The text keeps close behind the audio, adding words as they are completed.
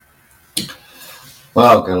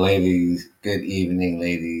Well, good evening,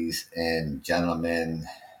 ladies and gentlemen.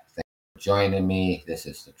 Thanks for joining me. This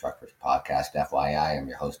is the Truckers Podcast. FYI, I'm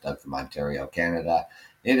your host, Doug from Ontario, Canada.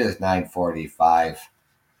 It is 9:45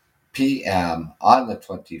 p.m. on the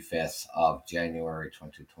 25th of January,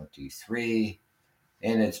 2023,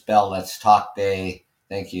 and it's Bell Let's Talk Day.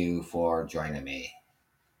 Thank you for joining me.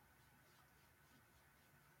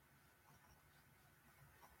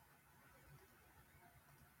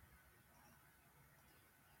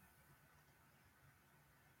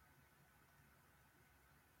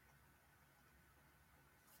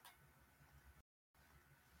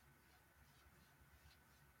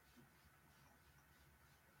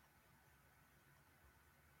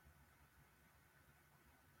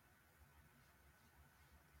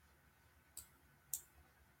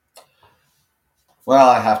 Well,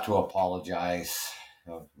 I have to apologize,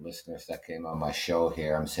 listeners that came on my show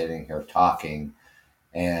here. I'm sitting here talking,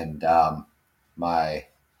 and my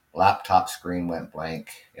laptop screen went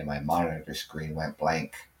blank and my monitor screen went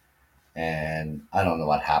blank, and I don't know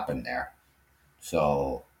what happened there.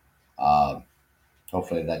 So um,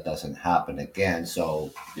 hopefully that doesn't happen again.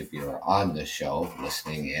 So if you're on the show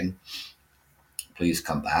listening in, please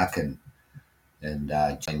come back and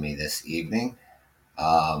join me this evening.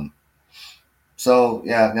 Um,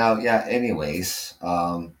 Anyways,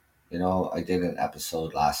 I did an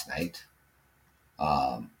episode last night.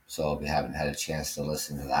 So if you haven't had a chance to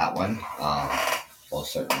listen to that one, we'll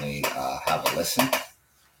certainly have a listen.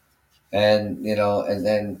 And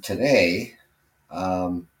then today,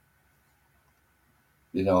 um,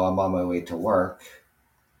 I'm on my way to work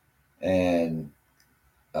and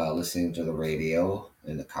listening to the radio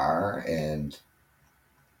in the car and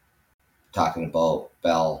talking about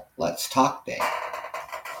Bell Let's Talk Day.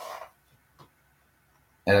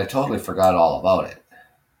 And I totally forgot all about it,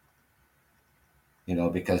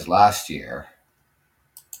 because last year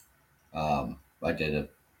I did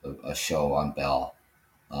a show on Bell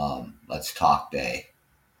Let's Talk Day.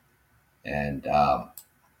 And,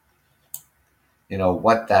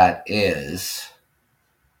 what that is.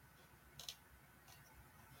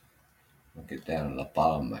 I'll get down to the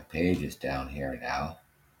bottom of my pages down here now.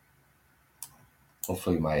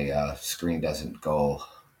 Hopefully my screen doesn't go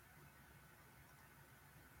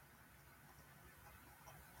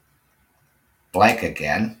blank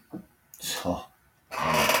again. So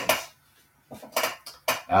anyways,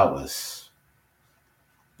 that was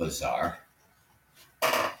bizarre.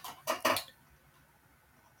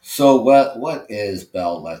 So what is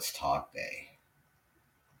Bell Let's Talk Day?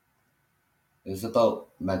 It's about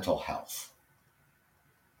mental health.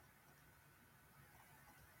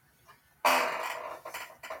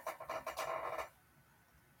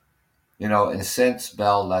 And since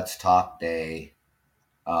Bell Let's Talk Day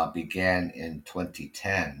began in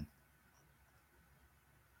 2010,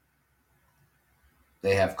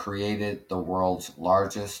 they have created the world's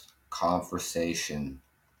largest conversation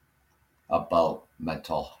about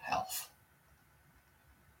mental health.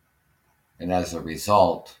 And as a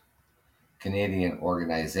result, Canadian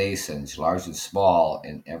organizations, large and small,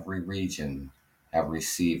 in every region have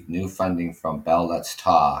received new funding from Bell Let's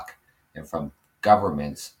Talk and from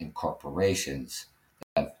governments and corporations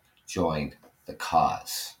that have joined the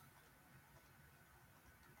cause.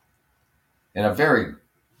 And a very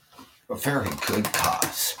good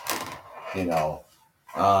cause, you know.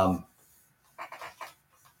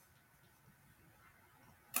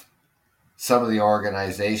 Some of the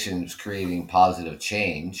organizations creating positive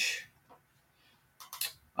change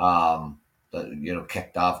that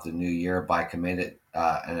kicked off the new year by committed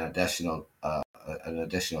an additional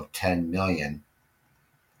 10 million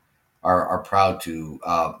are proud to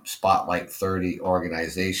spotlight 30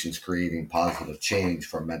 organizations creating positive change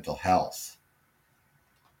for mental health.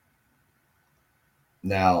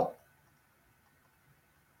 Now,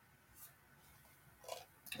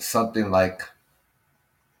 something like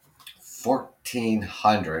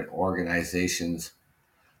 1,400 organizations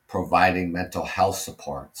providing mental health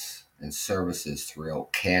supports and services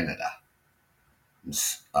throughout Canada,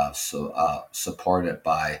 supported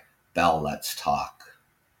by Bell Let's Talk.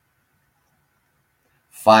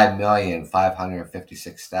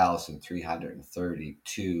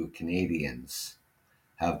 5,556,332 Canadians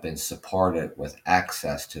have been supported with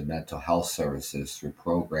access to mental health services through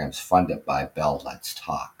programs funded by Bell Let's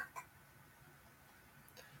Talk.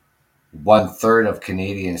 1/3 of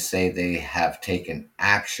Canadians say they have taken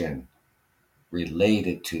action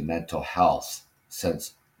related to mental health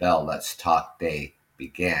since Bell Let's Talk Day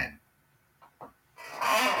began.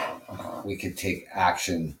 We can take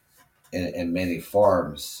action in many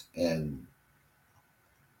forms, and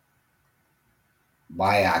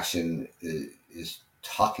my action is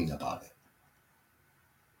talking about it.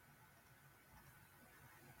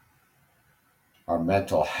 Our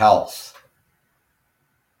mental health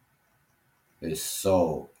is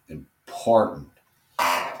so important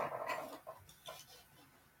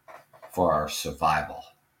for our survival.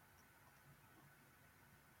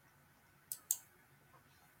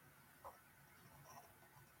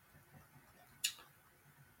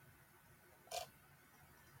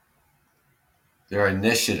 There are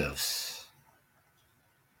initiatives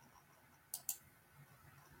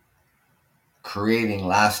creating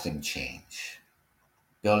lasting change,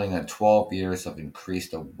 building on 12 years of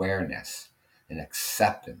increased awareness and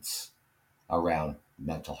acceptance around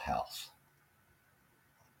mental health.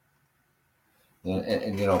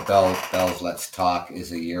 And Bell's Let's Talk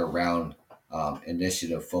is a year-round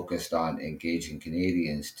initiative focused on engaging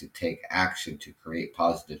Canadians to take action to create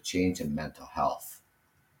positive change in mental health.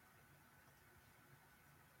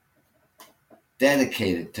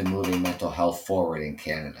 Dedicated to moving mental health forward in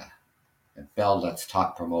Canada. And Bell Let's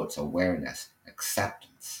Talk promotes awareness,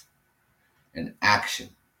 acceptance, and action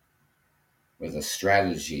with a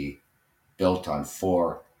strategy built on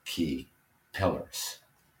 4 key pillars.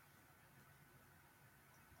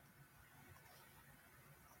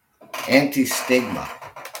 Anti-stigma,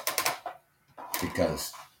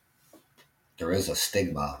 because there is a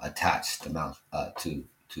stigma attached to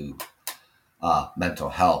mental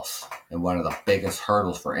health. And one of the biggest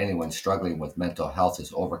hurdles for anyone struggling with mental health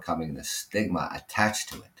is overcoming the stigma attached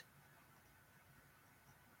to it.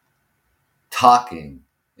 Talking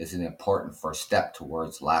is an important first step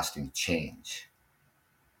towards lasting change.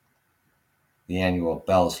 The annual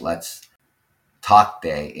Bell's Let's Talk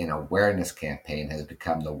Day and Awareness campaign has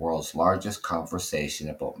become the world's largest conversation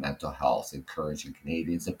about mental health, encouraging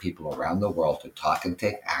Canadians and people around the world to talk and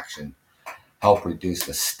take action, help reduce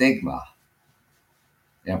the stigma,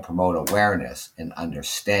 and promote awareness and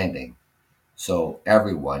understanding so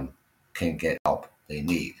everyone can get help they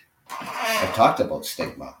need. I've talked about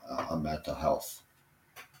stigma on mental health.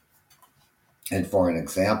 And for an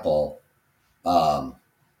example, with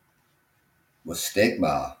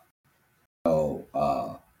stigma,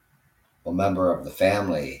 a member of the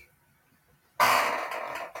family,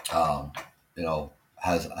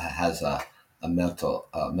 has a mental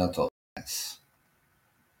illness,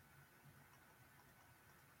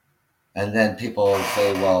 and then people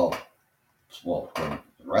say, well, the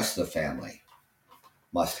rest of the family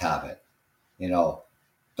must have it.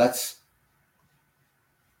 That's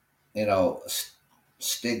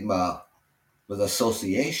stigma with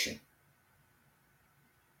association,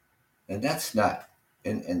 and that's not,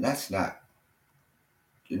 and that's not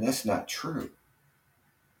true.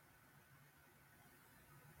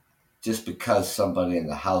 Just because somebody in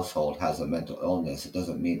the household has a mental illness, it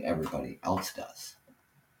doesn't mean everybody else does.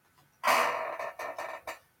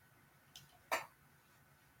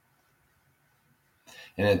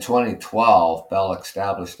 And in 2012, Bell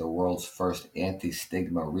established the world's first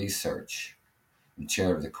anti-stigma research and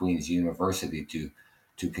chair of the Queen's University to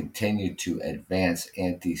continue to advance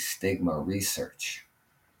anti-stigma research.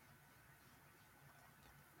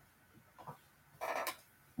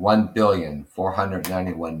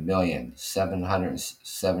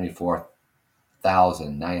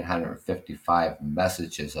 1,491,774,955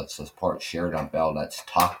 messages of support shared on Bell Let's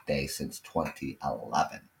Talk Day since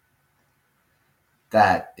 2011.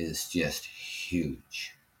 That is just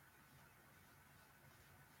huge.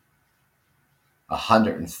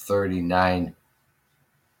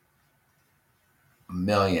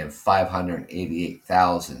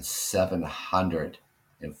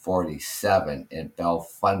 139,588,747 in Bell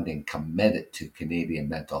funding committed to Canadian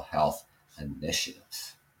mental health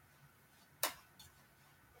initiatives.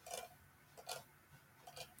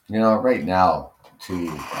 Right now,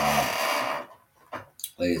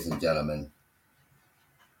 ladies and gentlemen,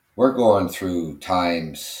 we're going through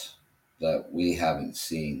times that we haven't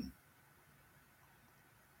seen.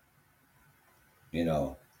 We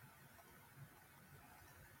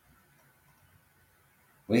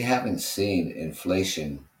haven't seen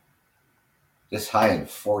inflation this high in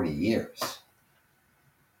 40 years.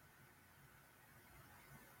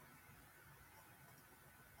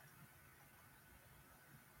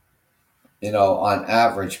 On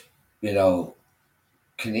average,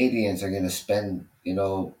 Canadians are going to spend,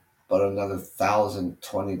 about another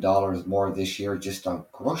 $1,020 more this year just on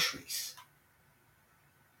groceries.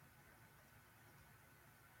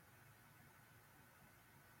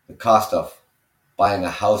 The cost of buying a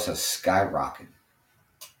house has skyrocketed.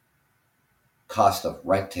 Cost of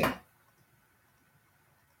renting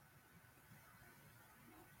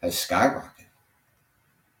has skyrocketed.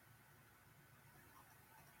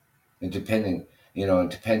 and depending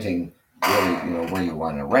really, where you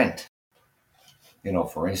want to rent.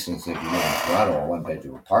 For instance, if you live in Toronto, a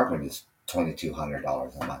one-bedroom apartment is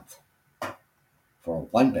 $2,200 a month for a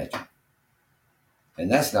one-bedroom,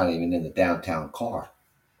 and that's not even in the downtown core.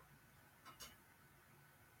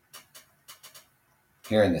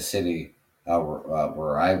 Here in the city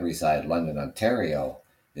where I reside, London, Ontario,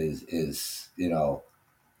 is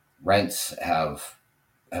rents have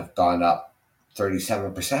gone up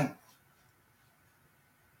 37%.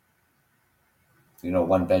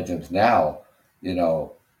 One bedrooms now,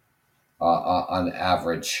 on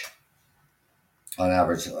average of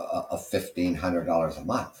 $1,500 a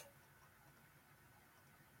month.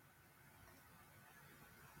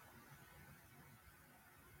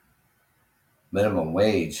 Minimum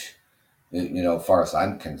wage, as far as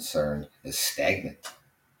I'm concerned, is stagnant.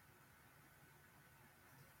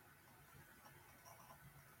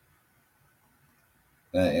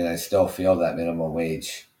 And I still feel that minimum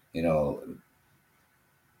wage,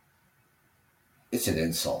 it's an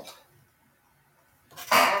insult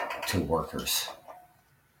to workers.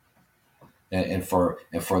 And for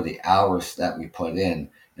the hours that we put in,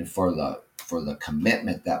 and for the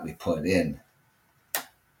commitment that we put in,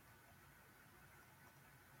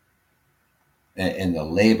 and the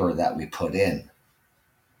labor that we put in,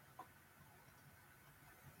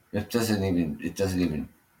 it doesn't even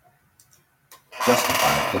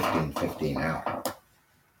justify 15 hour.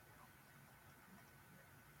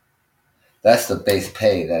 That's the base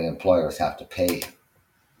pay that employers have to pay you.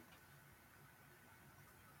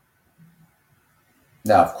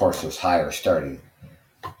 Now, of course, there's higher starting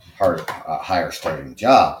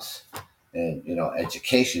jobs, and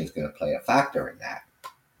education is going to play a factor in that.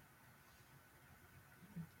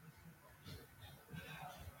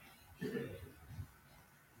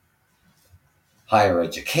 Higher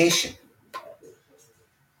education.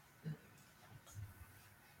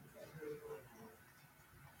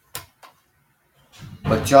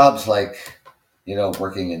 But jobs like,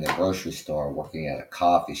 working in the grocery store, working at a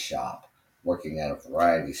coffee shop, working at a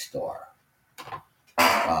variety store,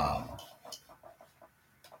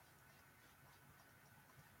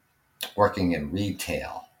 working in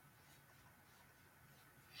retail,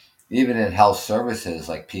 even in health services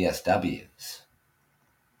like PSWs,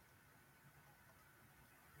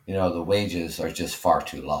 the wages are just far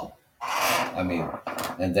too low. I mean,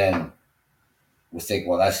 and then we think,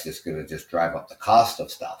 well, that's just going to just drive up the cost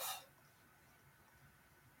of stuff.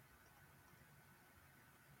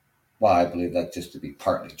 Well, I believe that just to be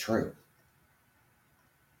partly true.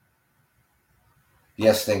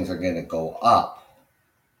 Yes, things are going to go up.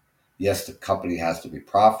 Yes, the company has to be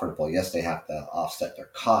profitable. Yes, they have to offset their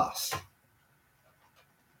costs.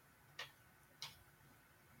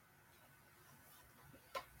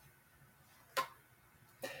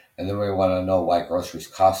 And then we want to know why groceries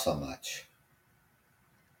cost so much.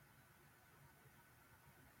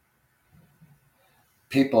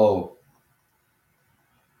 People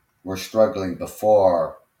were struggling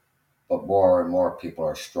before, but more and more people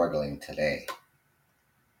are struggling today.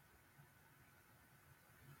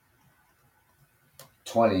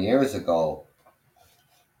 20 years ago,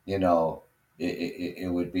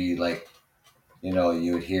 it would be like,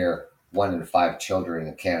 you would hear 1 in 5 children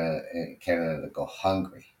in Canada go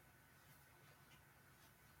hungry.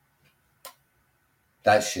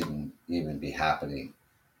 That shouldn't even be happening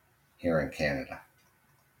here in Canada.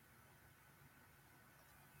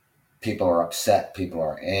 People are upset. People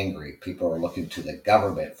are angry. People are looking to the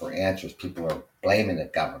government for answers. People are blaming the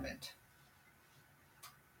government.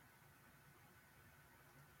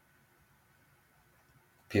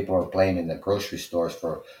 People are blaming the grocery stores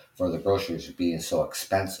for the groceries being so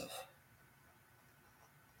expensive.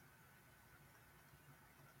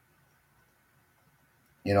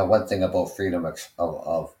 One thing about freedom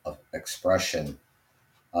of expression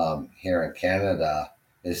here in Canada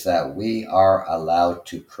is that we are allowed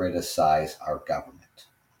to criticize our government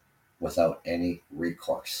without any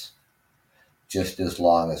recourse, just as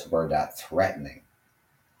long as we're not threatening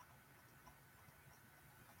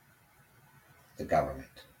the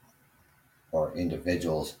government or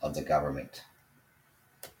individuals of the government.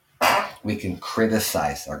 We can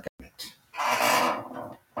criticize our government.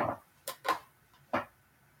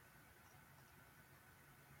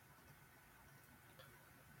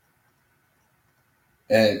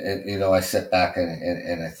 And I sit back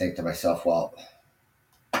and I think to myself, well,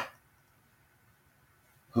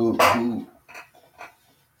 who's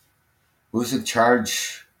in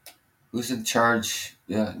charge? Who's in charge?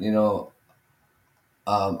 Yeah,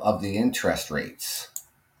 of the interest rates.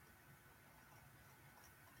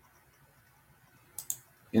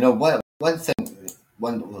 What one thing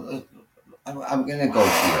I'm going to go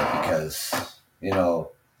here because, you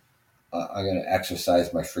know, I'm going to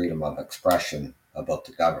exercise my freedom of expression about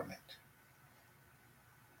the government.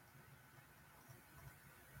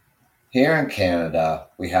 Here in Canada,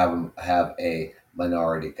 we have a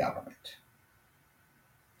minority government.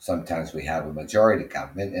 Sometimes we have a majority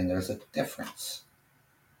government, and there's a difference.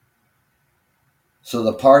 So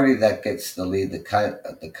the party that gets to lead the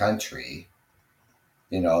country,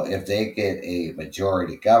 if they get a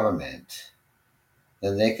majority government,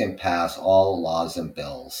 then they can pass all laws and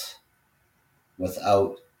bills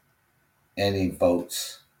without any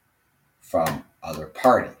votes from other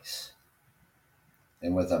parties.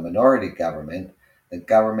 And with a minority government, the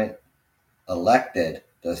government elected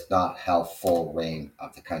does not have full reign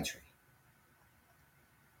of the country.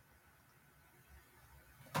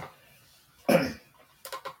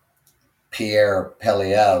 Pierre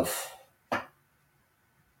Poilievre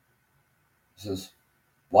says,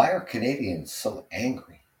 "Why are Canadians so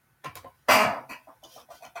angry?"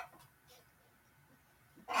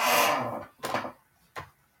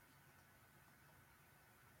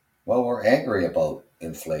 Well, we're angry about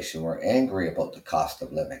inflation. We're angry about the cost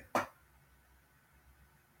of living.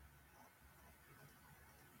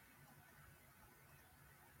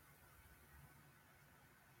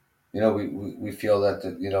 We feel that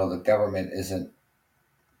the government isn't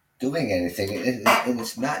doing anything, and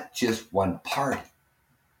it's not just one party.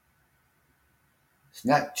 It's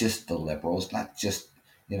not just the Liberals, not just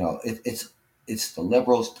it's the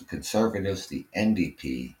Liberals, the Conservatives, the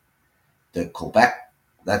NDP, the Quebec.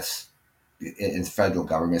 That's in federal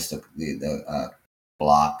governments, the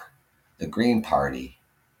Bloc, the Green Party,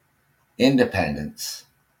 Independents.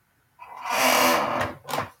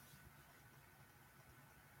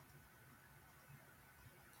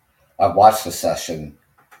 I've watched the session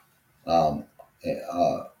of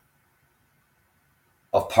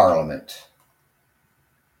Parliament.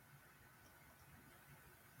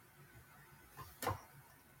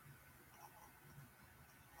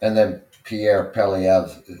 And then Pierre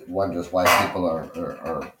Poilievre wonders why people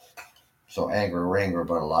are so angry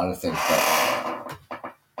about a lot of things.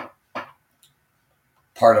 But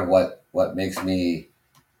part of what makes me,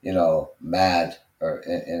 mad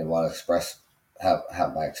and want to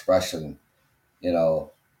have my expression,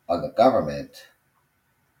 on the government,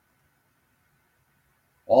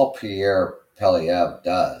 all Pierre Poilievre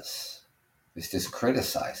does is just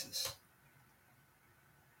criticizes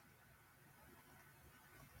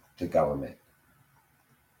the government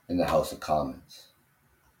in the House of Commons.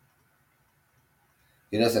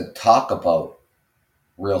 He doesn't talk about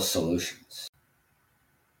real solutions.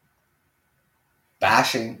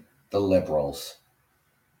 Bashing the Liberals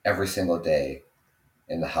every single day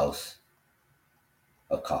in the House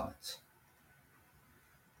of Commons.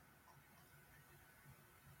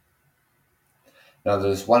 Now,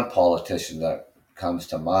 there's one politician that comes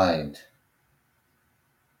to mind.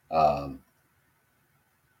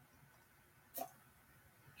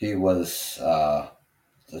 He was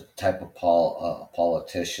the type of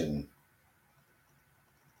politician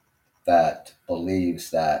that believes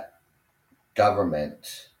that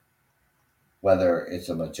government, whether it's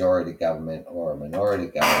a majority government or a minority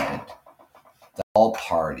government, that all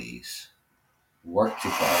parties work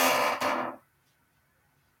together,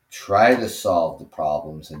 try to solve the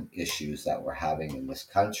problems and issues that we're having in this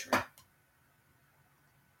country.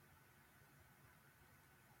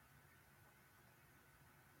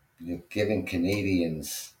 You're giving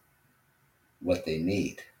Canadians what they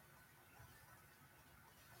need.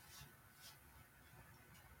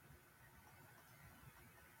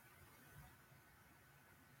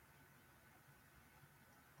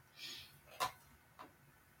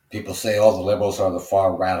 People say, oh, the Liberals are the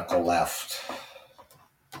far radical left.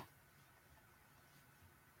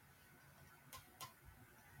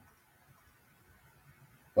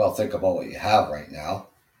 Well, think about what you have right now.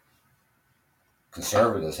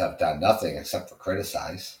 Conservatives have done nothing except for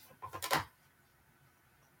criticize.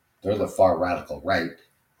 They're the far radical right.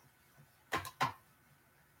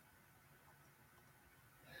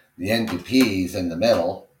 The NDP is in the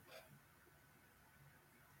middle.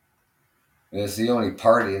 It's the only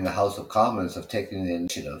party in the House of Commons have taken the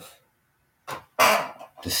initiative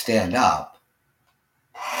to stand up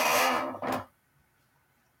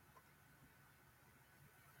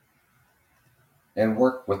and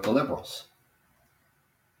work with the Liberals.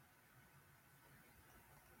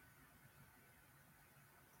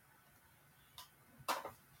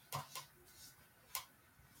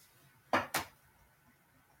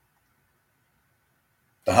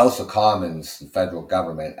 The House of Commons, the federal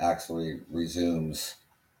government, actually resumes.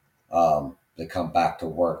 They come back to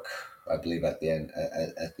work I believe at the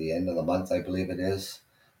end of the month, I believe it is.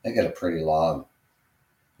 They get a pretty long,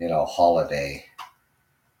 holiday,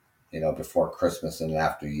 before Christmas and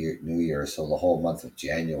after New Year. So the whole month of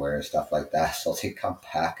January and stuff like that. So they come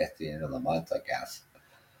back at the end of the month, I guess.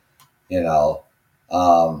 You know,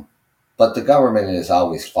 um, but the government is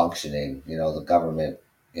always functioning. The government,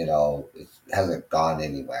 it hasn't gone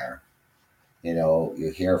anywhere.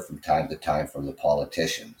 You hear from time to time from the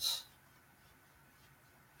politicians.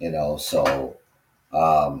 So,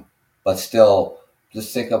 um, but still,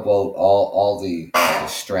 just think about all the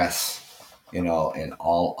stress, and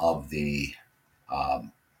all of the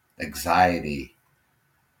anxiety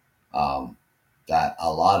um, that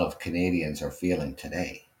a lot of Canadians are feeling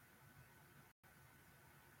today.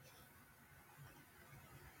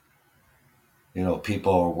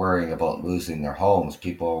 People are worrying about losing their homes.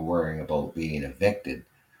 People are worrying about being evicted.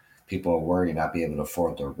 People are worried not being able to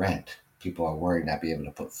afford their rent. People are worried not being able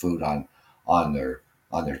to put food on their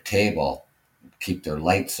table, keep their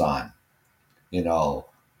lights on. You know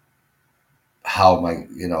how am I?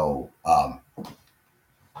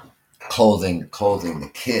 Clothing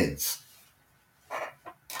the kids,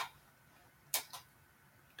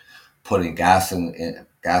 putting gas in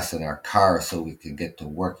our car so we can get to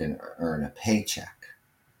work and earn a paycheck.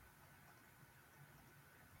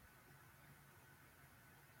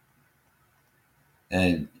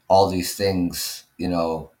 And all these things,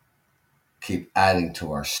 keep adding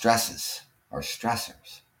to our stresses, our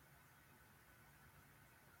stressors.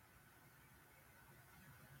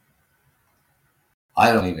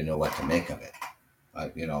 I don't even know what to make of it.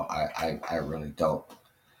 I really don't.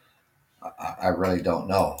 I really don't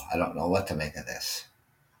know. I don't know what to make of this.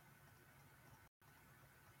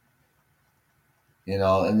 And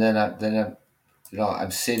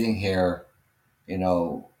I'm sitting here, you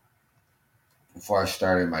know, before I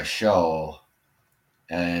started my show,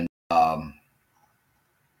 and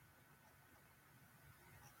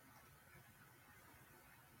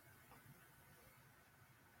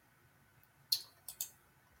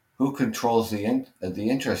who controls the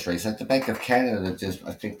interest rates? Like the Bank of Canada, just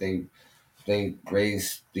I think they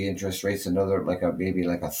raised the interest rates another maybe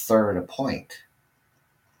like a third a point.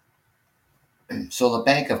 So the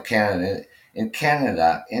Bank of Canada in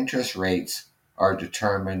Canada, interest rates are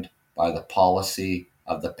determined by the policy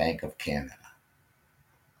of the Bank of Canada.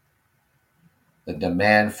 The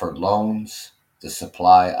demand for loans, the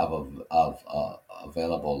supply of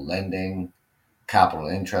available lending, capital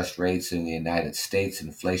interest rates in the United States,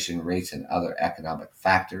 inflation rates, and other economic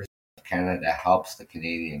factors. Canada helps the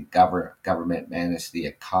Canadian government manage the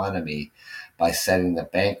economy by setting the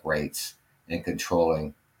bank rates and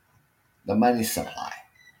controlling the money supply.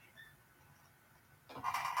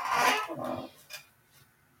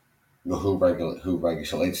 Who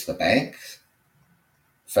regulates the banks?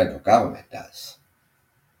 Federal government does.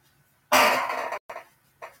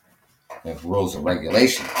 We have rules and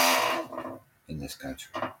regulations in this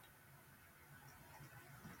country.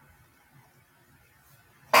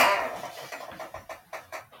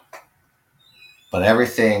 But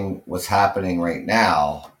everything what's happening right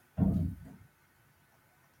now,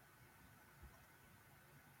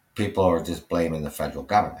 people are just blaming the federal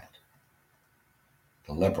government.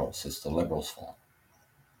 The Liberals. It's the Liberals' fault.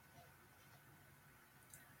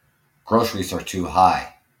 Groceries are too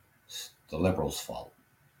high. It's the Liberals' fault.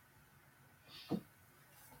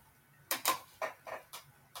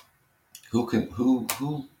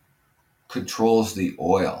 Who controls the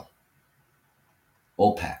oil?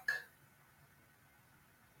 OPEC.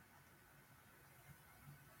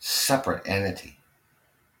 Separate entity.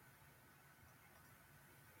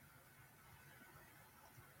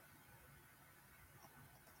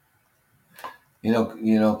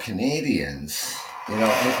 Canadians,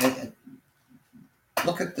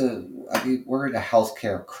 look at we're in a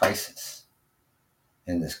healthcare crisis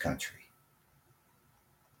in this country.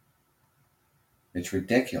 It's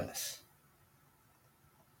ridiculous.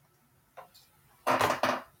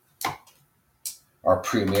 Our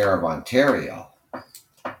Premier of Ontario,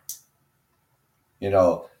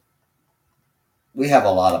 we have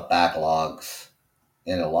a lot of backlogs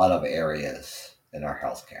in a lot of areas in our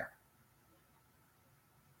healthcare.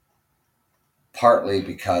 Partly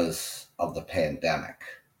because of the pandemic.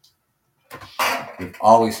 We've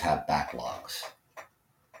always had backlogs.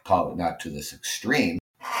 Probably not to this extreme,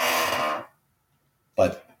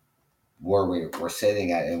 but where we're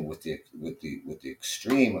sitting at, and with the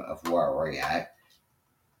extreme of where we're at,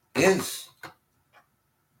 is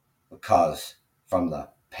because from the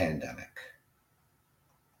pandemic.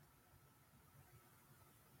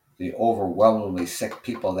 The overwhelmingly sick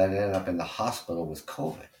people that ended up in the hospital with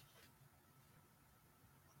COVID.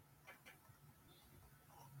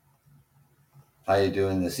 How you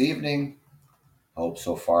doing this evening? Hope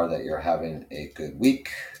so far that you're having a good week.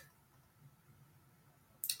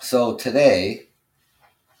 So today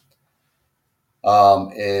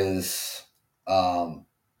is Bell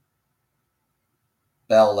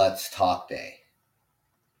Let's Talk Day,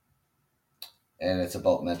 and it's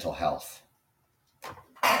about mental health.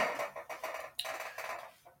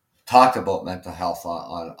 Talked about mental health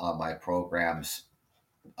on my programs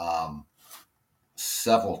um,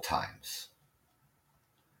 several times.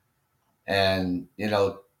 And,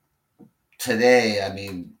 today,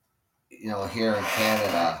 here in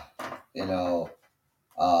Canada, you know,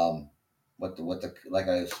 um, like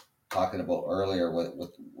I was talking about earlier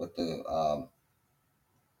with the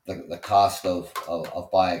cost of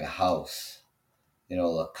buying a house,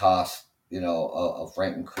 the cost, of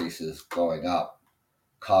rent increases going up,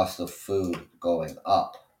 cost of food going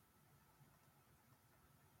up.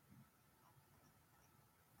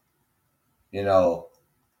 You know,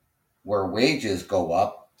 where wages go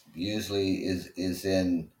up usually is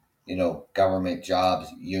in, government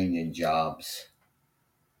jobs, union jobs,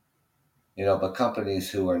 but companies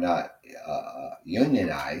who are not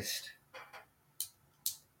unionized,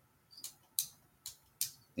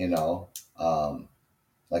 you know, um,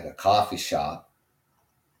 like a coffee shop,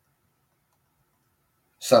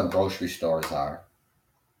 some grocery stores are,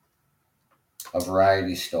 a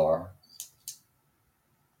variety store,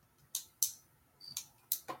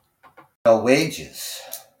 wages.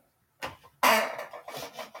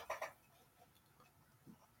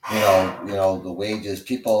 The wages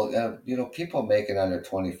people, people making under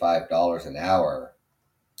 $25 an hour,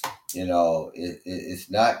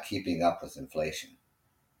 it's not keeping up with inflation.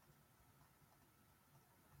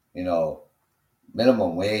 You know,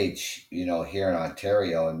 minimum wage, here in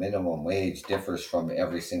Ontario, and minimum wage differs from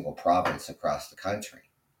every single province across the country.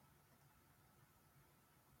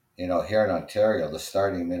 Here in Ontario, the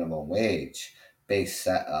starting minimum wage base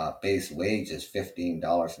wage is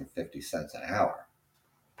 $15.50 an hour.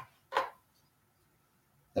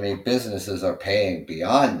 I mean, businesses are paying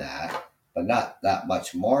beyond that, but not that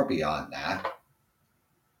much more beyond that.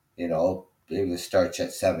 Maybe it starts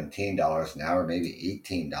at $17 an hour, maybe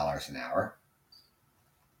 $18 an hour.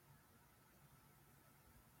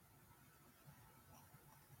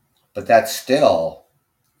 But that still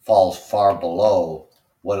falls far below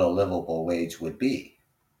what a livable wage would be.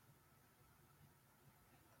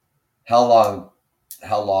 How long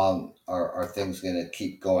are things going to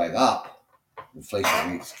keep going up?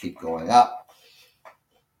 Inflation rates keep going up.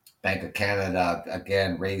 Bank of Canada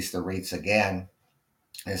again raised the rates again.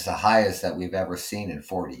 It's the highest that we've ever seen in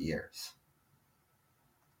 40 years.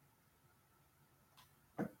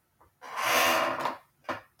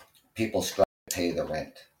 People struggle to pay the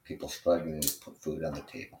rent. People struggling to put food on the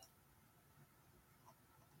table.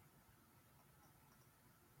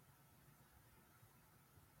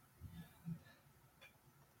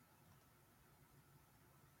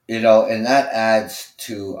 And that adds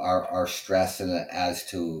to our stress, and it adds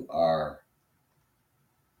to our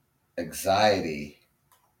anxiety.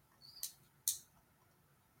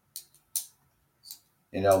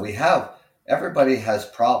 Everybody has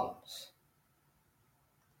problems,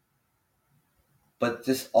 but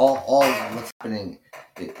this all what's happening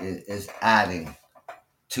is adding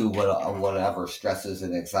to whatever stresses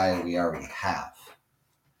and anxiety we already have,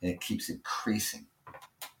 and it keeps increasing.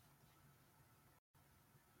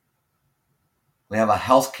 We have a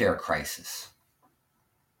healthcare crisis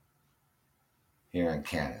here in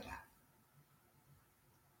Canada.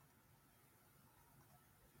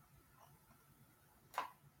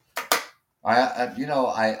 I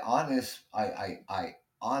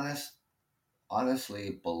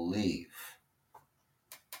honestly believe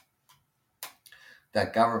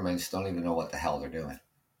that governments don't even know what the hell they're doing.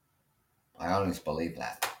 I honestly believe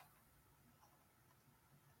that.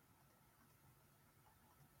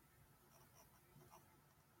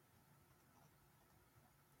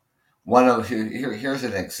 Here's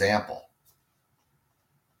an example.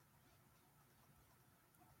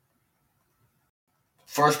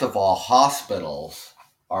 First of all, hospitals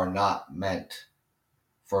are not meant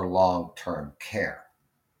for long-term care.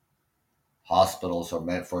 Hospitals are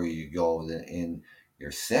meant for you to go in,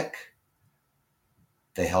 you're sick,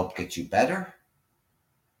 they help get you better,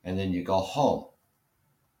 and then you go home.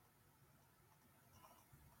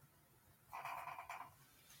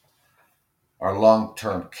 Our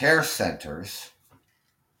long-term care centers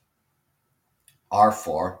are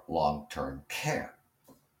for long-term care.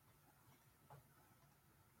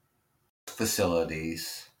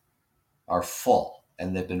 Facilities are full,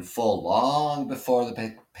 and they've been full long before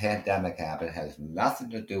the pandemic happened. It has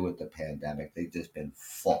nothing to do with the pandemic. They've just been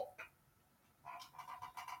full.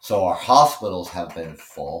 So our hospitals have been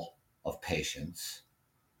full of patients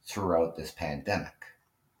throughout this pandemic.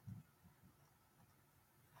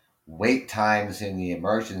 Wait times in the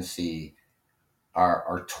emergency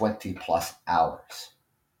are 20 plus hours.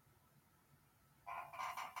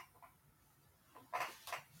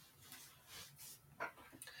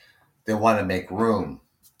 They want to make room.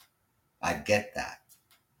 I get that.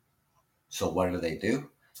 So what do?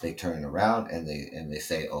 They turn around and they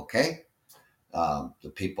say, okay,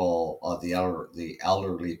 the people, the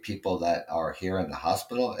elderly people that are here in the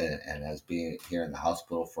hospital and has been here in the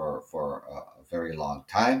hospital for a very long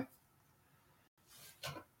time,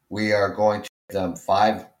 we are going to give them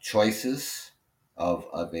 5 choices of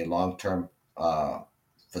a long-term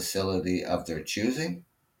facility of their choosing.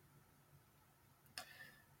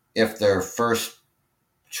 If their first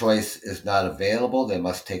choice is not available, they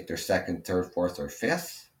must take their second, third, fourth, or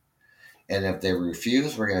fifth. And if they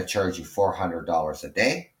refuse, we're going to charge you $400 a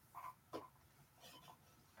day.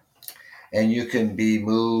 And you can be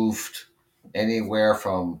moved anywhere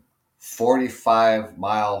from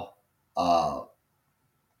 45-mile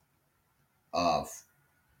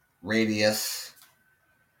radius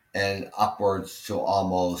and upwards to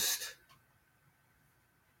almost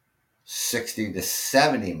 60 to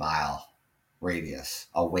 70-mile radius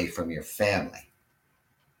away from your family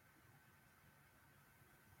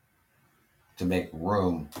to make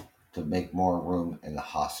room, to make more room in the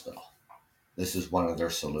hospital. This is one of their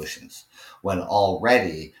solutions when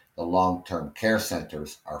already the long-term care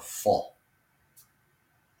centers are full.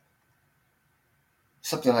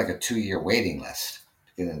 Something like a 2-year waiting list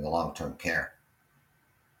to get into long-term care.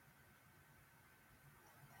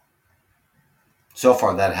 So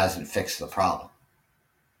far, that hasn't fixed the problem.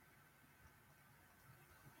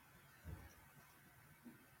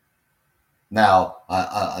 Now,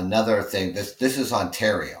 another thing, this is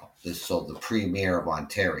Ontario. So the Premier of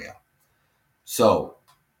Ontario. So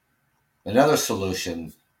another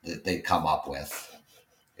solution that they come up with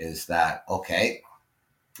is that, okay,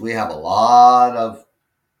 we have a lot of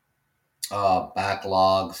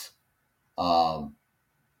backlogs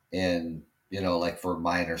in, like for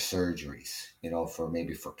minor surgeries, for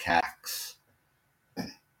maybe for CACs,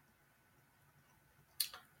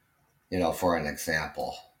 for an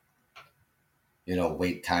example,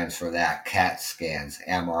 wait times for that, CAT scans,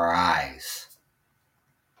 MRIs.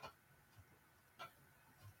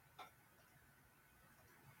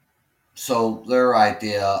 So their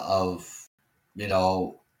idea of,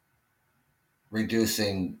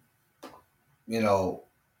 reducing,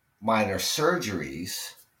 minor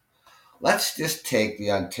surgeries, let's just take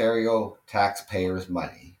the Ontario taxpayers'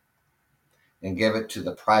 money and give it to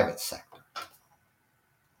the private sector.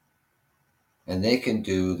 And they can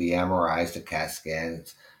do the MRIs, the CAT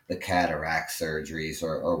scans, the cataract surgeries,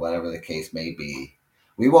 or whatever the case may be.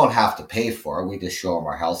 We won't have to pay for it. We just show them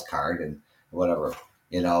our health card and whatever,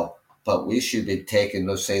 But we should be taking,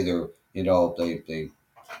 let's say they're, they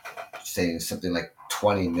saying something like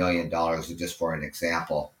 $20 million, just for an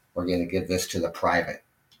example. We're going to give this to the private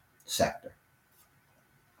sector.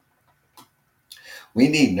 We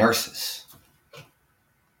need nurses.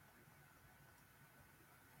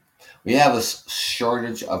 We have a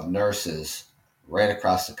shortage of nurses right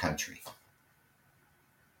across the country.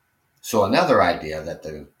 So another idea that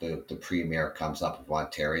the Premier comes up with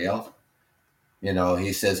Ontario,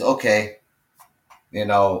 he says, okay,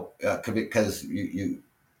 because you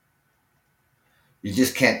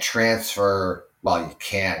just can't transfer. Well, you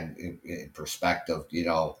can in perspective,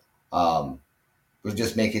 we're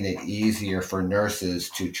just making it easier for nurses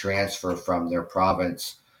to transfer from their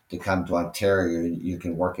province to come to Ontario. You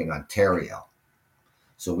can work in Ontario.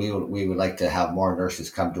 So we would like to have more nurses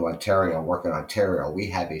come to Ontario and work in Ontario. We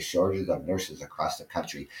have a shortage of nurses across the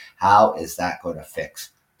country. How is that going to fix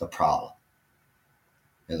the problem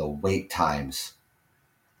and the wait times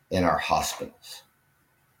in our hospitals?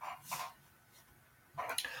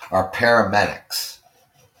 Our paramedics,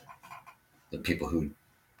 the people who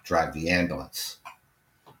drive the ambulance,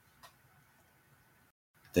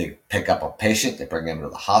 they pick up a patient, they bring him to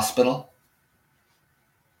the hospital.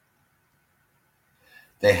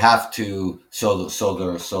 They have to, so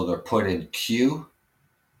they're put in queue,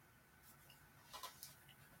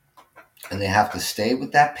 and they have to stay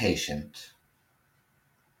with that patient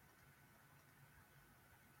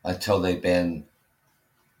until they've been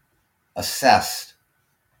assessed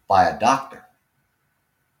by a doctor.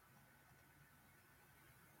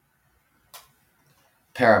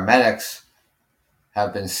 Paramedics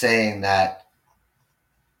have been saying that,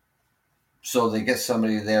 so they get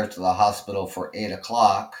somebody there to the hospital for 8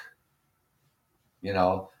 o'clock,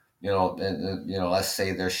 let's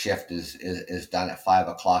say their shift is done at 5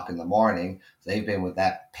 o'clock in the morning. They've been with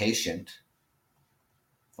that patient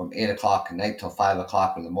from 8 o'clock at night till 5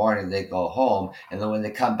 o'clock in the morning. They go home, and then when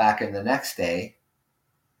they come back in the next day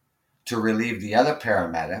to relieve the other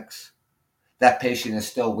paramedics, that patient is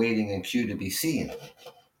still waiting in queue to be seen.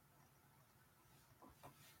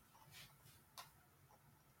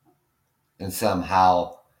 And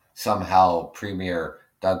somehow Premier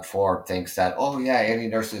Doug Ford thinks that, oh yeah, any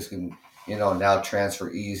nurses can, now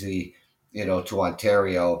transfer easy, to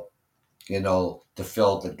Ontario, to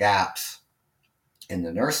fill the gaps in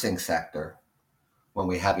the nursing sector when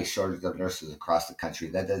we have a shortage of nurses across the country.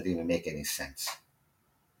 That doesn't even make any sense.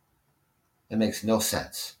 It makes no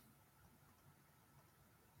sense.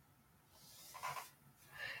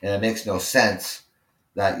 And it makes no sense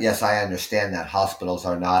that, yes, I understand that hospitals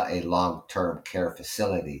are not a long-term care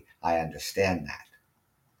facility. I understand that.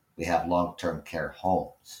 We have long-term care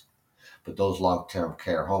homes. But those long-term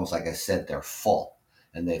care homes, like I said, they're full.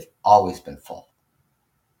 And they've always been full.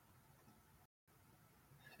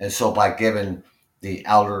 And so by giving the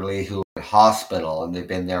elderly who are in hospital, and they've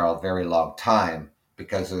been there a very long time,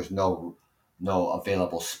 because there's no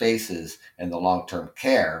available spaces in the long-term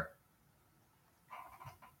care,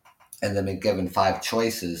 and they've been given 5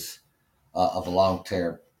 choices of a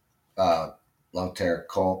long-term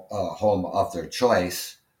home of their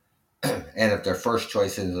choice. And if their first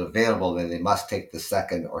choice isn't available, then they must take the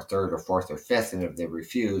second or third or fourth or fifth. And if they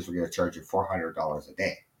refuse, we're going to charge you $400 a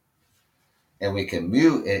day. And we can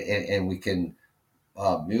move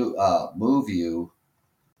you,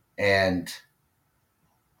 and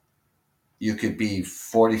you could be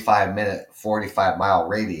 45-mile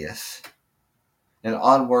radius, and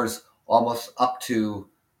onwards almost up to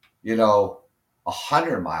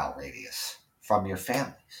 100-mile radius from your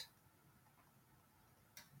families.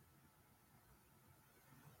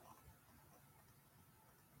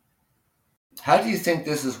 How do you think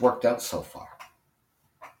this has worked out so far?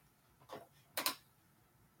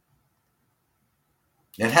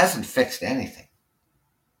 It hasn't fixed anything.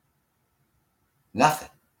 Nothing.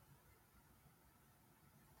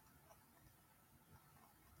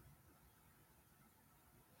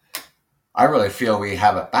 I really feel we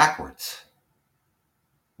have it backwards.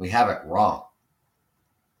 We have it wrong.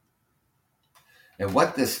 And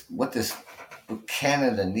what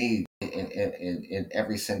Canada needs in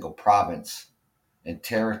every single province and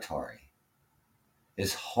territory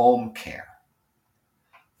is home care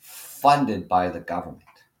funded by the government.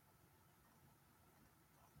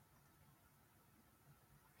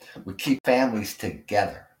 We keep families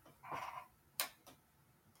together.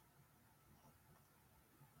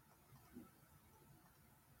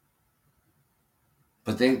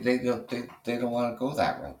 But they don't want to go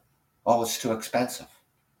that route. Oh, it's too expensive.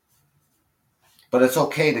 But it's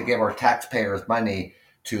okay to give our taxpayers money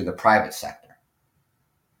to the private sector.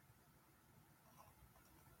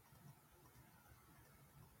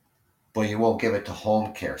 But you won't give it to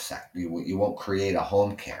home care sector. You won't create a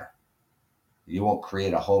home care. You won't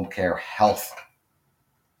create a home care health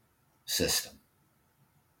system.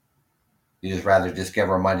 You just rather just give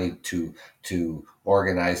our money to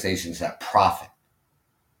organizations that profit.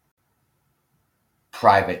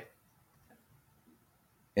 Private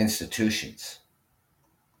institutions.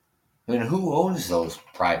 I mean, who owns those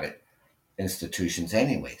private institutions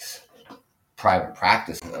anyways? Private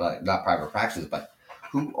practice, not private practices, but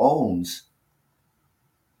who owns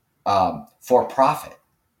for profit?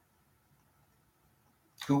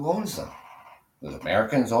 Who owns them? The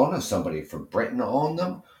Americans own them? Somebody from Britain own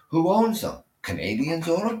them? Who owns them? Canadians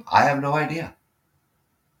own them? I have no idea.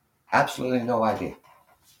 Absolutely no idea.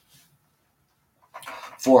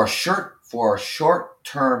 For a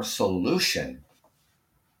short-term solution,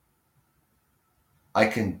 I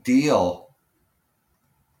can deal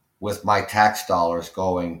with my tax dollars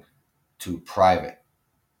going to private.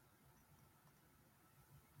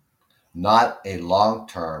 Not a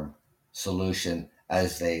long-term solution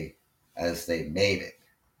as they made it.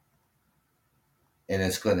 And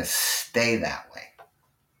it's going to stay that way.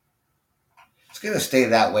 It's going to stay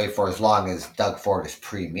that way for as long as Doug Ford is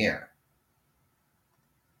premier.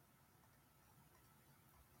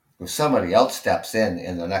 If somebody else steps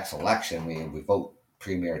in the next election, we vote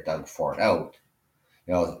Premier Doug Ford out,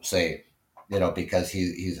 say, because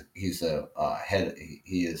he's a head,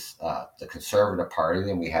 he is the Conservative Party,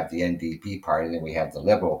 then we have the NDP Party, then we have the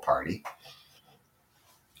Liberal Party.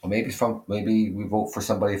 Or maybe we vote for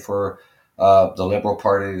somebody for the Liberal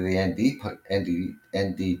Party to the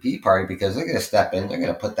NDP Party, because they're going to step in, they're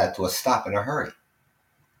going to put that to a stop in a hurry.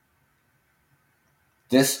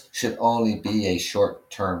 This should only be a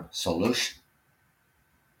short-term solution.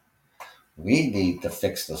 We need to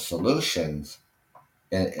fix the solutions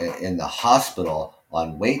in the hospital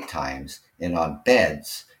on wait times and on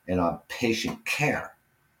beds and on patient care.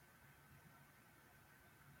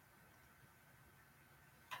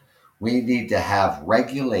 We need to have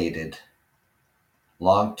regulated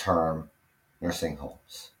long-term nursing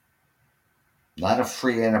homes, not a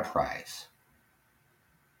free enterprise.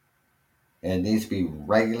 And it needs to be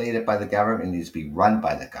regulated by the government. It needs to be run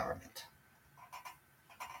by the government.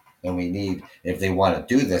 And we need, if they want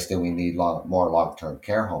to do this, then we need more long-term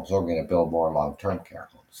care homes. We're going to build more long-term care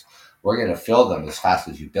homes. We're going to fill them as fast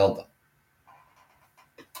as you build them.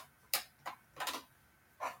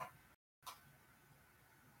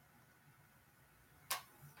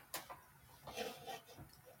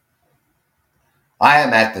 I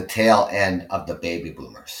am at the tail end of the baby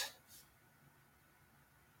boomers.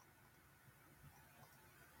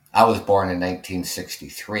 I was born in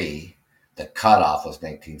 1963. The cutoff was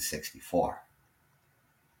 1964.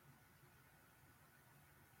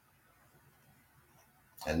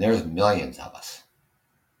 And there's millions of us.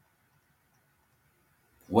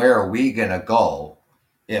 Where are we going to go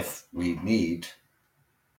if we need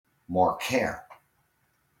more care?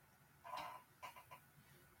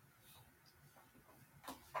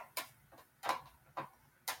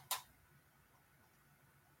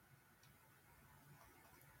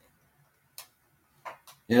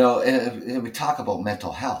 You know, and we talk about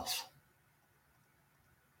mental health.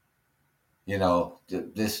 You know,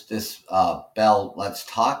 this Bell Let's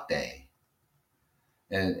Talk Day,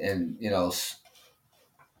 and you know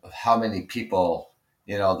how many people,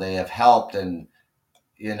 you know, they have helped, and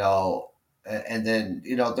you know, and then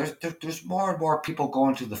you know there's more and more people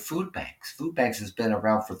going to the food banks. Food banks has been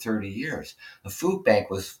around for 30 years. The food bank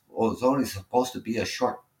was only supposed to be a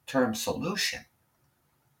short-term solution,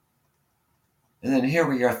 and then here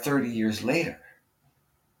we are 30 years later,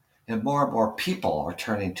 and more people are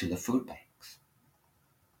turning to the food banks.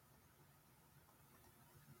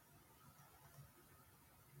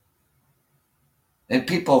 And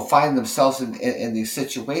people find themselves in these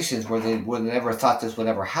situations where they would never thought this would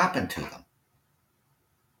ever happen to them.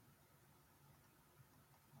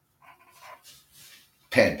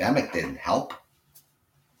 Pandemic didn't help,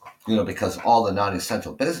 you know, because all the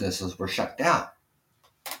non-essential businesses were shut down.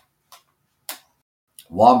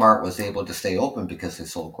 Walmart was able to stay open because they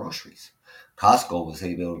sold groceries. Costco was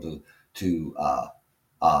able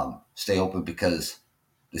to stay open because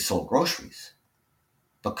they sold groceries.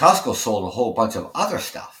 But Costco sold a whole bunch of other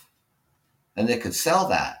stuff, and they could sell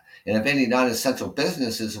that. And if any non-essential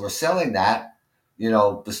businesses were selling that, you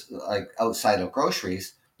know, like outside of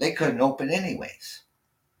groceries, they couldn't open anyways.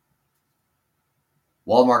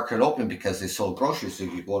 Walmart could open because they sold groceries, so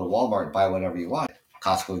you could go to Walmart and buy whatever you wanted.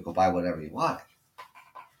 Costco, you could buy whatever you wanted.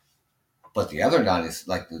 But the other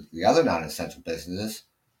non-essential businesses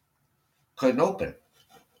couldn't open.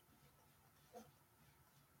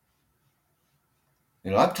 You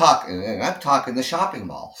know, I'm talking the shopping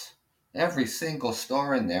malls. Every single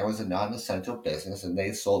store in there was a non-essential business, and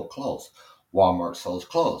they sold clothes. Walmart sold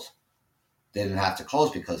clothes. They didn't have to close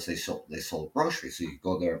because they sold groceries, so you could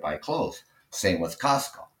go there and buy clothes. Same with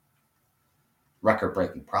Costco.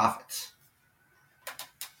 Record-breaking profits.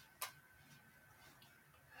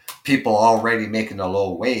 People already making a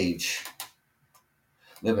low wage,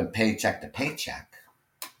 living paycheck to paycheck.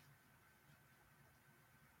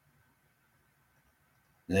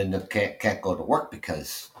 And then they can't go to work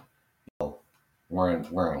because you know, we're in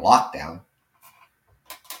lockdown.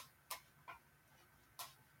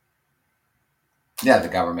 Yeah, the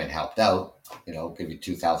government helped out, you know, give you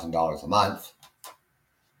 $2,000 a month,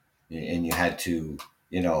 and you had to,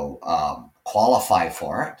 you know, qualify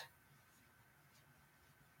for it.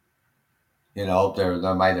 You know,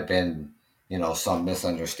 there might have been, you know, some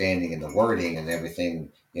misunderstanding in the wording and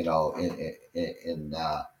everything, you know,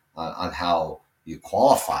 on how you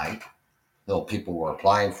qualified. So people were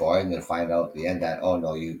applying for it, and then find out at the end that, oh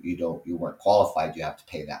no, you weren't qualified. You have to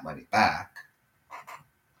pay that money back.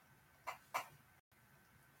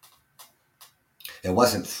 It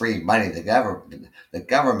wasn't free money. The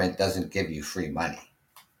government doesn't give you free money.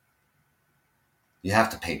 You have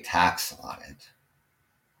to pay tax on it.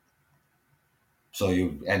 So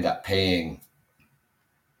you end up paying,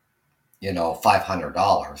 you know,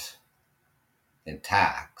 $500 in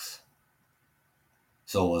tax.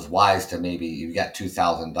 So it was wise to, maybe you got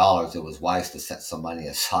 $2,000. It was wise to set some money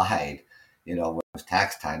aside, you know, when it was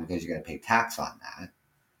tax time, because you're going to pay tax on that.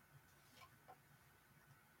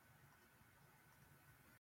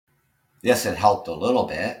 Yes, it helped a little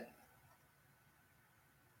bit.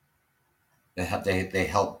 They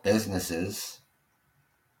help businesses.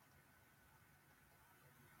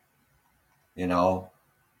 You know,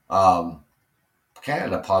 um,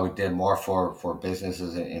 Canada probably did more for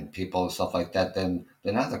businesses and people and stuff like that than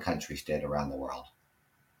other countries did around the world.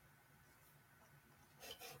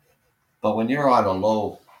 But when you're on a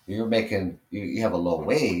low, you're making you have a low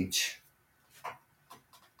wage,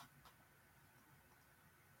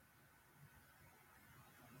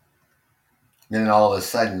 then all of a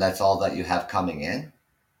sudden that's all that you have coming in,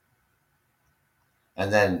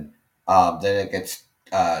 and then it gets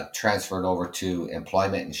transferred over to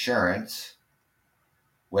employment insurance,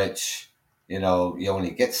 which you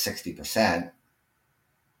only get 60%.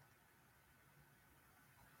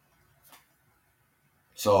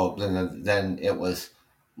 So then it was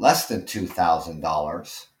less than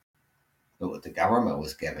 $2,000 that what the government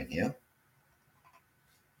was giving you.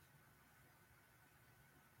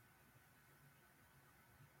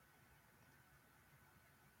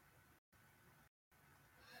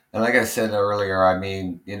 And like I said earlier, I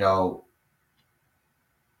mean,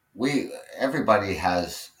 we everybody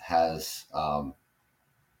has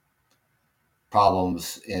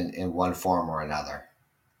problems in one form or another.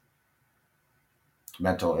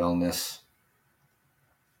 Mental illness,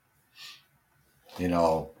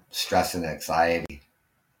 stress and anxiety.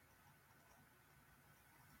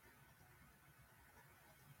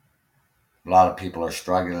 A lot of people are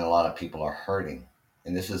struggling. A lot of people are hurting,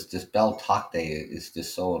 and this Bell Talk Day is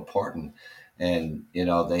just so important. And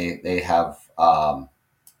they have I'll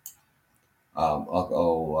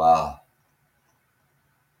go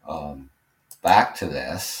um, back to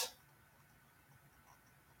this.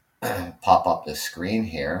 Pop up the screen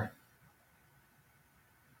here.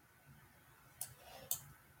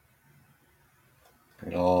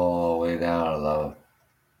 Get all the way down to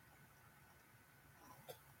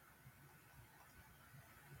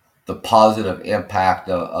the positive impact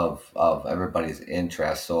of everybody's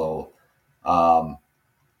interest. So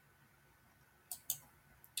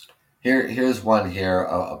here's one here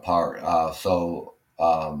apart. So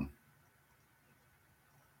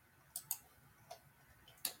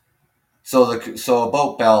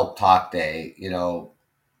about Bell Talk Day,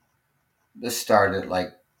 this started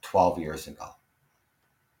like 12 years ago.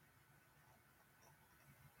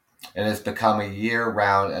 And it's become a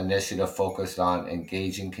year-round initiative focused on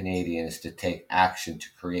engaging Canadians to take action to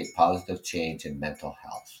create positive change in mental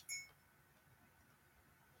health.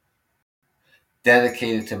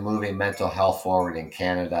 Dedicated to moving mental health forward in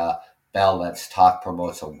Canada, Bell Let's Talk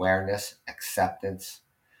promotes awareness, acceptance,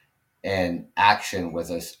 and action with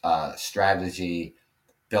a strategy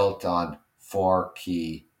built on 4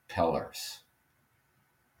 key pillars.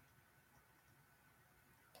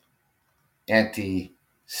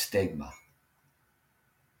 Anti-stigma.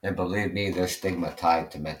 And believe me, there's stigma tied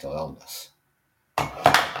to mental illness.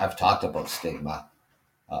 I've talked about stigma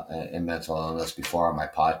and mental illness before on my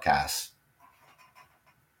podcast.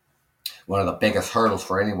 One of the biggest hurdles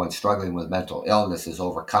for anyone struggling with mental illness is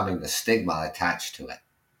overcoming the stigma attached to it.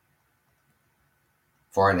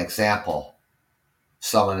 For an example,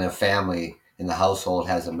 someone in a family in the household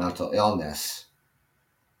has a mental illness,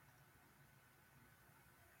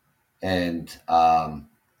 and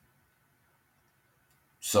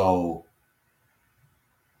so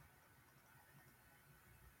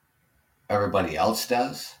everybody else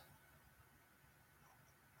does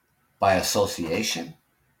by association.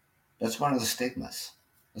 That's one of the stigmas.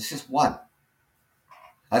 It's just one.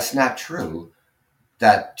 That's not true.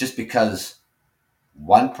 That just because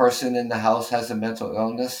one person in the house has a mental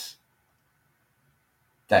illness,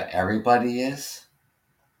 that everybody is.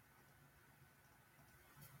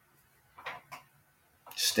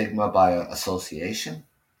 Stigma by association.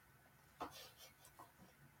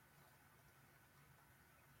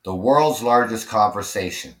 The world's largest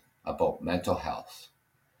conversation about mental health,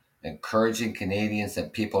 encouraging Canadians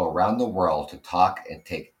and people around the world to talk and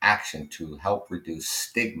take action to help reduce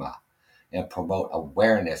stigma and promote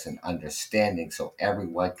awareness and understanding so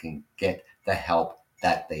everyone can get the help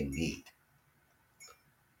that they need.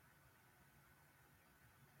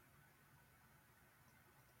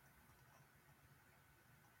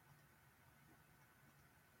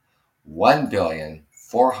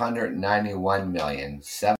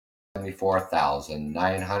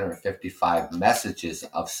 $1,491,774,955 messages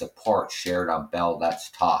of support shared on Bell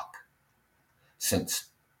Let's Talk since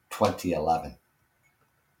 2011.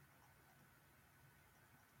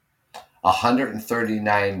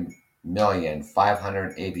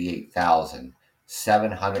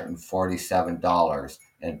 139,588,747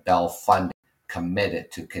 in Bell funding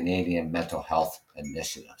committed to Canadian mental health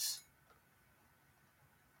initiatives.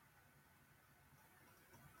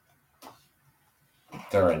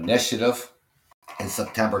 Their initiative in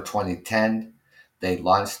September 2010, they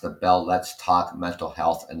launched the Bell Let's Talk Mental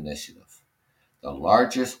Health Initiative, the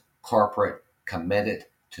largest corporate committed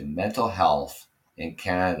to mental health in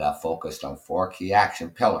Canada, focused on 4 key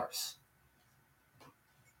action pillars: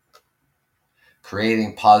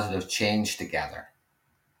 creating positive change together.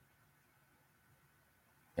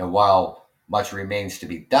 And while much remains to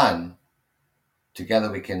be done, together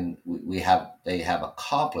they have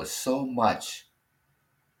accomplished so much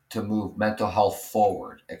to move mental health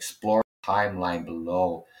forward. Explore the timeline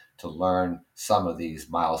below to learn some of these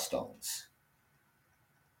milestones.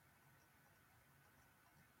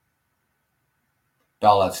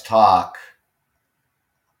 Bell Let's Talk,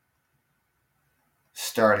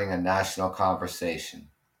 starting a national conversation.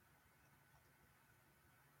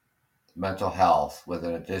 Mental health with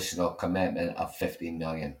an additional commitment of $50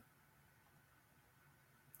 million.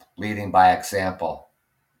 Leading by example.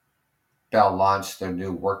 Bell launched their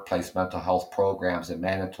new workplace mental health programs and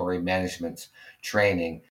mandatory management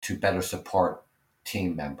training to better support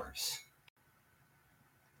team members.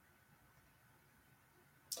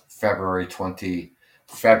 February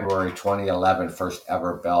 2011, first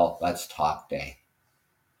ever Bell Let's Talk Day.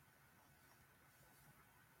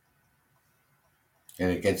 And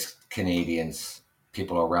it gets Canadians,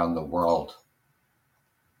 people around the world,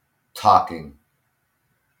 talking.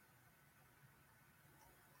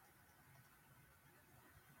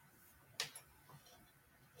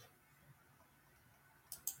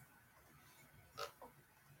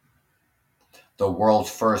 The world's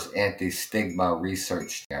first anti-stigma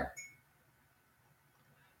research chair.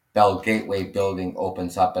 Bell Gateway building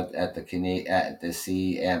opens up at the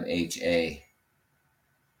CMHA.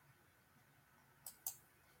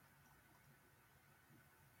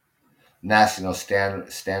 National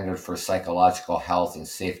standard for psychological health and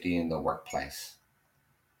safety in the workplace.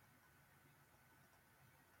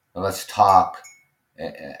 Now let's talk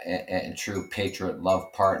a true patriot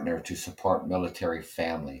love partner to support military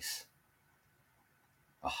families.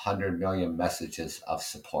 100 million messages of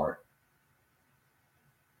support.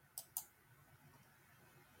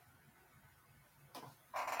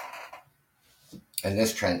 And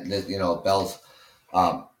this trend, Bell's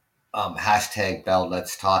hashtag Bell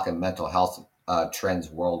Let's Talk and mental health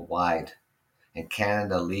trends worldwide. And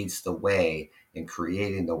Canada leads the way in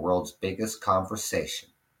creating the world's biggest conversation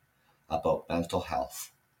about mental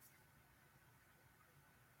health.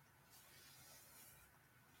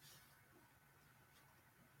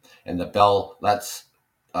 And the Bell Let's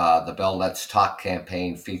Talk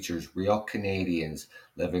campaign features real Canadians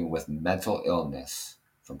living with mental illness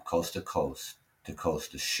from coast to coast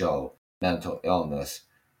to show mental illness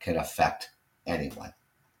can affect anyone.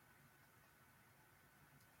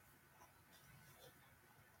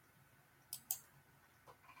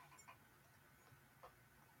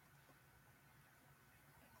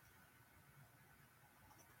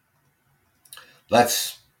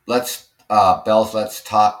 Bell's Let's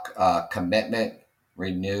Talk commitment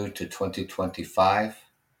renewed to 2025.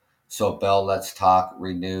 So Bell Let's Talk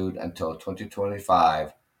renewed until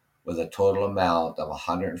 2025 with a total amount of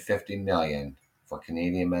 $150 million for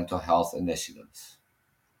Canadian mental health initiatives.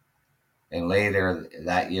 And later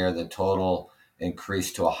that year, the total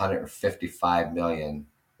increased to $155 million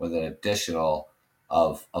with an additional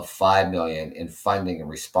of $5 million in funding in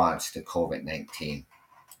response to COVID-19.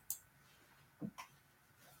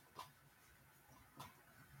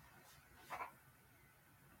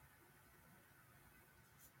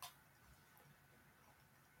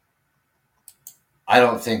 I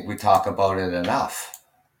don't think we talk about it enough,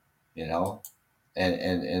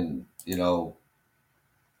 and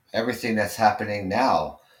everything that's happening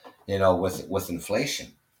now, with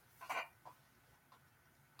inflation.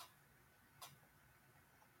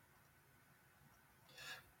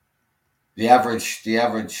 The average,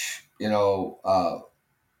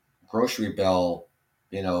 grocery bill,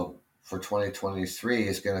 for 2023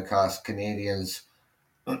 is going to cost Canadians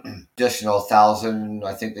additional $1,000.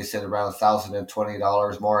 I think they said around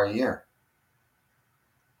 $1,020 more a year.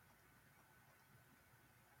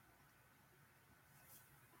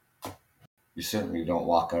 You certainly don't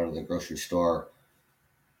walk out of the grocery store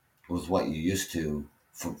with what you used to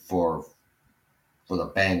for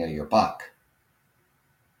the bang of your buck.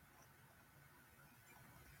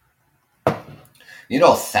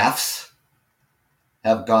 Thefts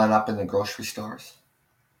have gone up in the grocery stores.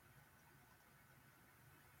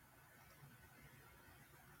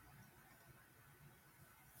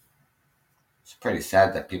 It's pretty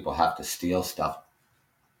sad that people have to steal stuff,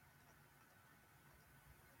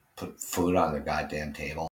 put food on their goddamn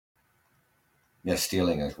table.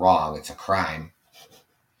 Stealing is wrong. It's a crime.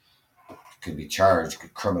 Could be charged,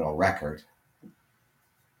 criminal record.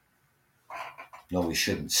 No, we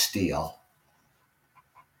shouldn't steal.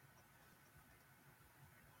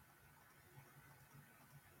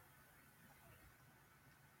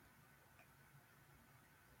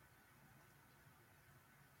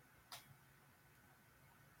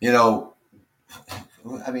 You know,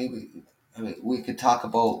 we could talk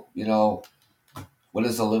about, what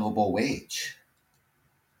is a livable wage?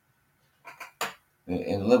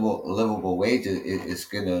 And livable wage is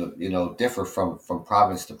going to, differ from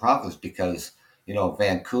province to province because,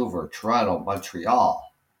 Vancouver, Toronto,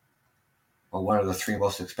 Montreal are one of the three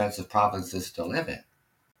most expensive provinces to live in.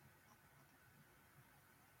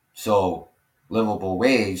 So livable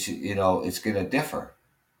wage, it's going to differ.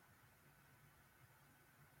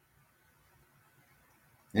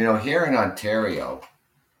 Here in Ontario,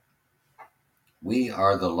 we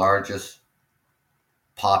are the largest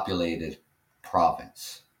populated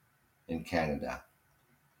province in Canada.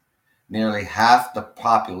 Nearly half the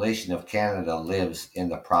population of Canada lives in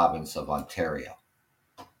the province of Ontario.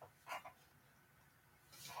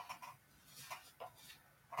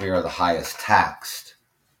 We are the highest taxed.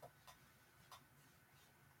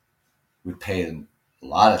 We pay a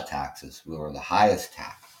lot of taxes. We are the highest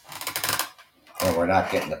taxed. And we're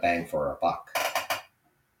not getting the bang for our buck.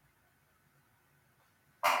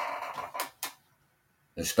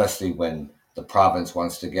 Especially when the province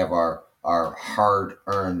wants to give our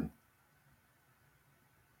hard-earned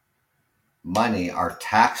money, our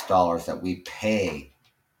tax dollars that we pay,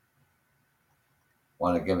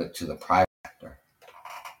 want to give it to the private sector.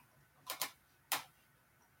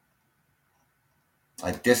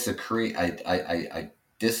 I disagree. I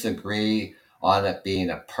disagree on it being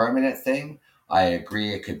a permanent thing. I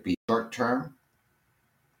agree it could be short term,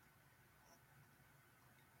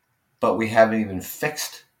 but we haven't even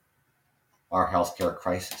fixed our healthcare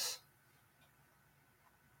crisis.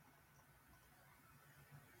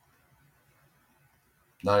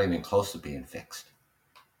 Not even close to being fixed.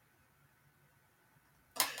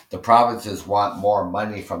 The provinces want more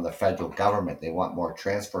money from the federal government. They want more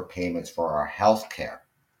transfer payments for our health care.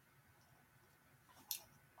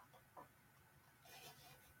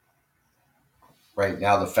 Right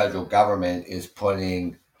now, the federal government is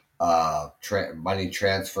putting money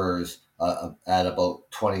transfers at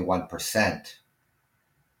about 21%.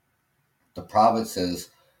 The provinces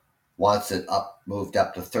wants it moved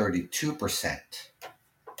up to 32%.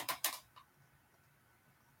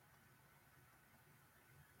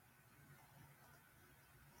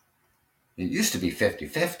 It used to be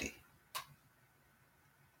 50-50.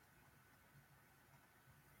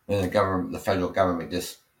 And the federal government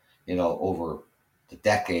just, over the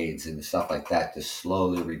decades and stuff like that, just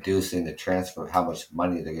slowly reducing the transfer, how much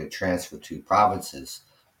money they're going to transfer to provinces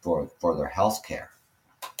for their health care.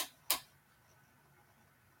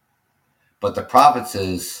 But the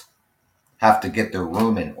provinces have to get their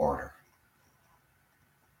room in order.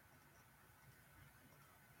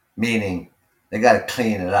 Meaning they got to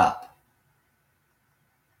clean it up.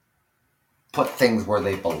 Put things where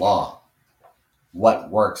they belong. What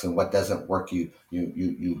works and what doesn't work, you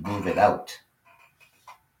move it out.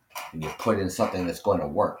 And you put in something that's going to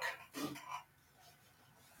work.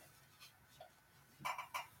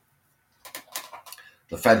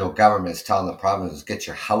 The federal government is telling the provinces, get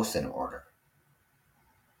your house in order.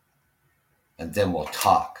 And then we'll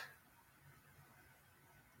talk.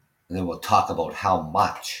 And then we'll talk about how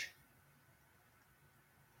much.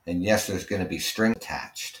 And yes, there's going to be string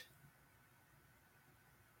attached.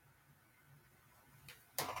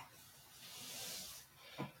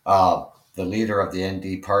 The leader of the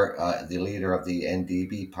NDP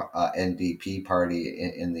party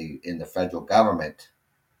in the federal government.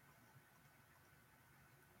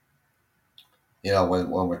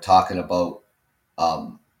 When we're talking about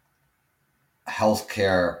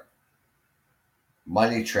healthcare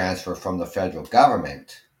money transfer from the federal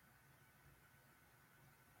government,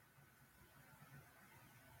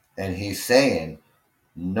 and he's saying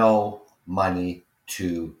no money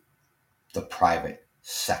to the private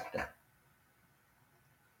sector.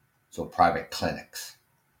 So private clinics.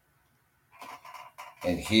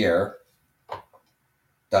 And here,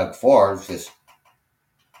 Doug Ford is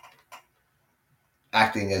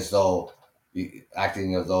acting as though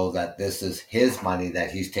that this is his money,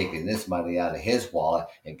 that he's taking this money out of his wallet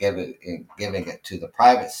and giving it to the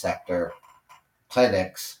private sector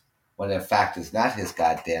clinics, when in fact it's not his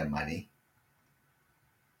goddamn money.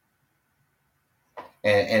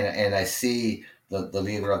 And I see the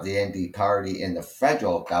leader of the ND party in the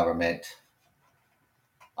federal government.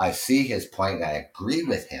 I see his point and I agree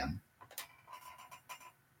with him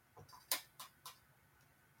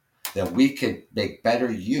that we could make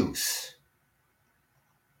better use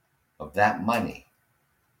of that money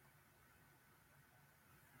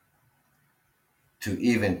to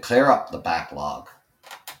even clear up the backlog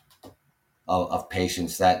of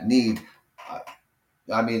patients that need.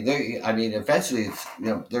 Eventually, it's,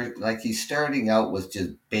 they're like, he's starting out with just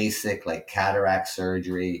basic like cataract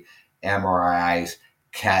surgery, MRIs,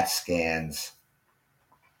 CAT scans,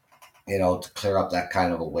 to clear up that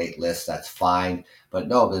kind of a wait list. That's fine, but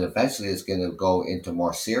no, but eventually it's going to go into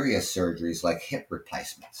more serious surgeries like hip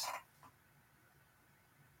replacements.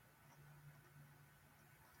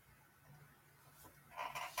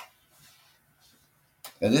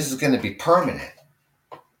 And this is going to be permanent.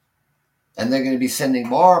 And they're going to be sending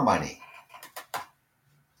more money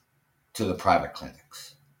to the private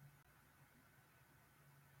clinics.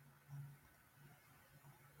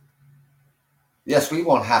 Yes, we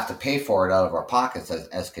won't have to pay for it out of our pockets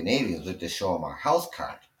as Canadians. We'll just show them our health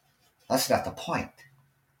card. That's not the point.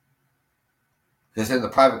 Because then the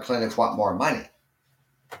private clinics want more money.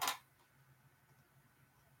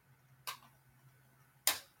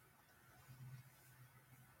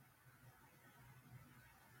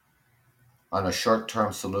 On a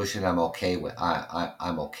short-term solution, I'm okay with.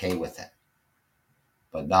 I'm okay with it,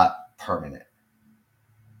 but not permanent.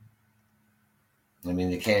 I mean,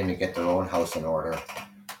 they can't even get their own house in order,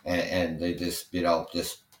 and they just, they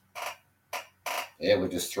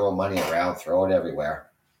would just throw money around, throw it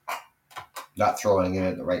everywhere, not throwing it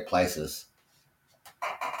in the right places.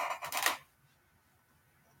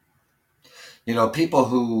 People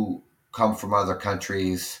who come from other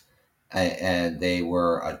countries and they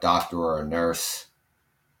were a doctor or a nurse,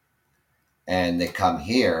 and they come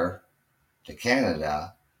here to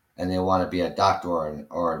Canada and they want to be a doctor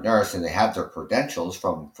or a nurse, and they have their credentials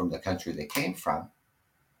from the country they came from,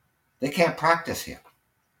 they can't practice here.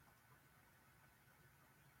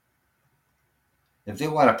 If they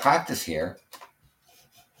want to practice here,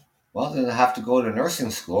 well, then they have to go to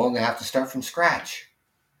nursing school and they have to start from scratch.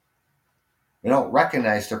 They don't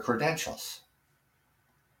recognize their credentials.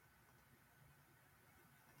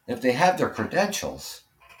 If they have their credentials,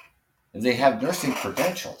 if they have nursing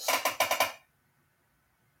credentials,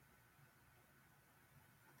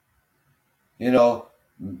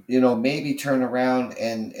 maybe turn around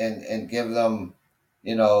and give them,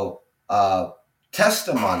 test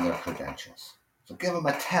them on their credentials. So give them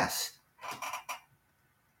a test.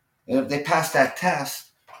 And if they pass that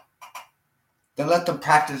test, then let them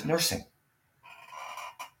practice nursing.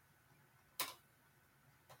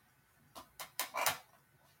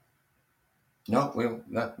 No, we're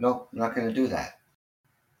not going to do that.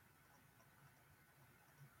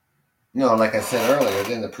 Like I said earlier,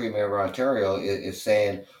 then the Premier of Ontario is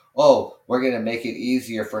saying, oh, we're going to make it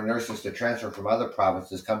easier for nurses to transfer from other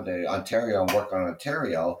provinces, come to Ontario and work on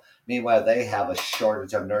Ontario. Meanwhile, they have a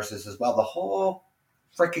shortage of nurses as well. The whole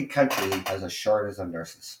freaking country has a shortage of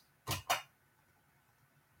nurses.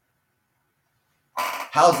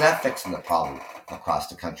 How's that fixing the problem across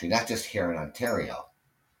the country, not just here in Ontario?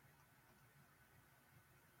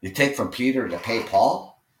 You take from Peter to pay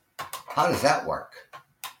Paul? How does that work?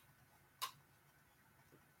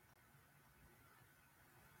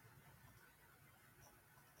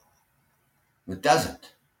 It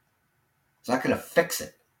doesn't. It's not going to fix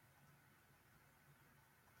it.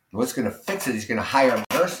 What's going to fix it is you're going to hire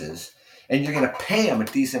nurses and you're going to pay them a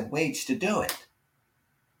decent wage to do it.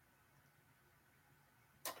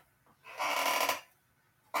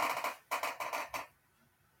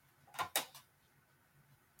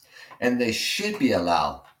 And they should be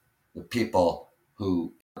allowed, the people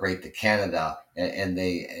who immigrate to Canada and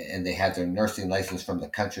they have their nursing license from the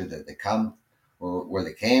country that they come or where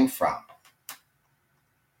they came from,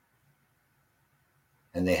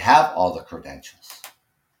 and they have all the credentials.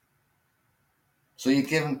 So you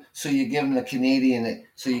give them the Canadian.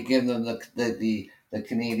 So you give them the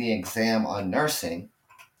Canadian exam on nursing,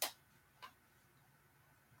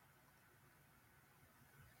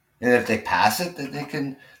 and if they pass it, then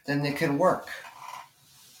they can work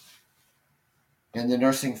in the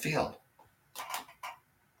nursing field.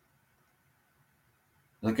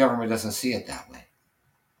 The government doesn't see it that way.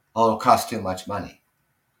 Oh, it'll cost too much money.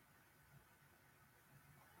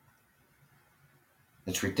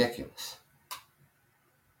 It's ridiculous.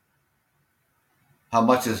 How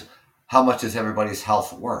much is everybody's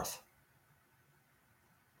health worth?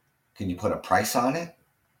 Can you put a price on it?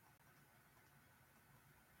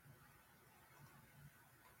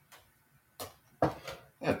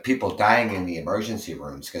 You have people dying in the emergency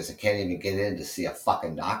rooms because they can't even get in to see a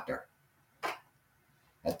fucking doctor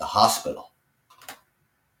at the hospital.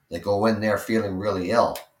 They go in there feeling really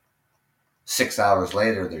ill. 6 hours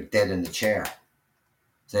later, they're dead in the chair.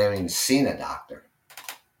 They haven't even seen a doctor.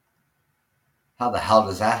 How the hell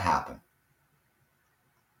does that happen?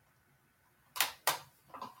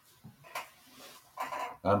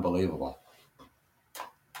 Unbelievable.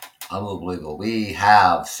 Unbelievable. We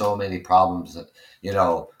have so many problems that,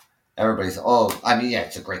 everybody's, yeah,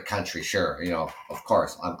 it's a great country, sure. Of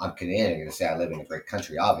course, I'm Canadian. I'm going to say I live in a great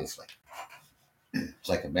country, obviously. It's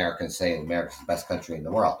like Americans saying America's the best country in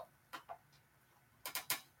the world,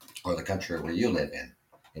 or the country where you live in.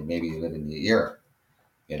 And maybe you live in Europe,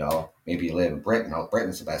 maybe you live in Britain. Oh,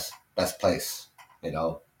 Britain's the best place,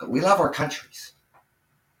 But we love our countries.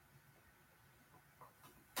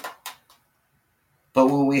 But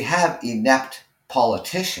when we have inept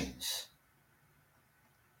politicians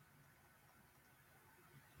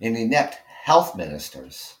and inept health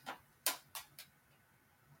ministers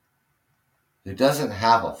who doesn't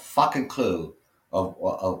have a fucking clue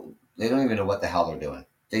of they don't even know what the hell they're doing.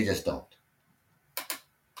 They just don't.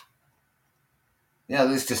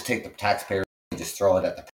 Let's just take the taxpayer and just throw it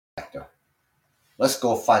at the sector. Let's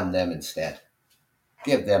go fund them instead.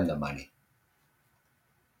 Give them the money.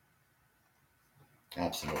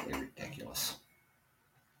 Absolutely ridiculous.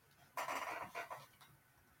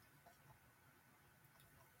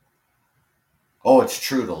 Oh, it's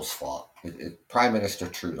Trudeau's fault. It's Prime Minister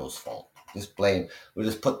Trudeau's fault. We'll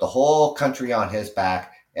just put the whole country on his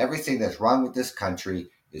back. Everything that's wrong with this country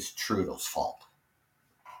is Trudeau's fault.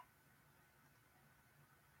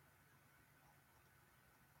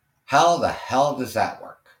 How the hell does that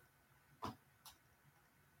work?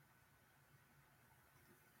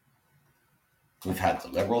 We've had the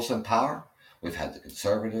Liberals in power. We've had the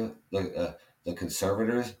Conservative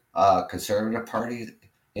Party,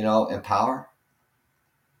 in power.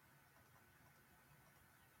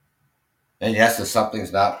 And yes, if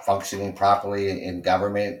something's not functioning properly in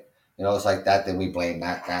government, it's like that, then we blame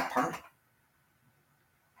that party.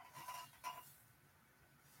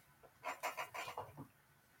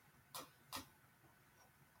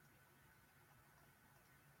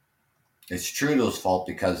 It's Trudeau's fault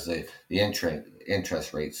because the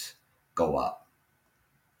interest rates go up.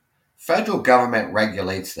 Federal government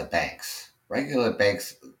regulates the banks. Regulate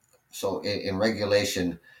banks. So in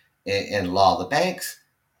regulation, in law, the banks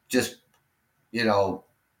just,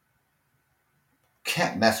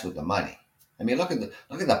 can't mess with the money. I mean, look at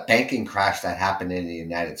the banking crash that happened in the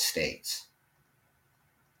United States.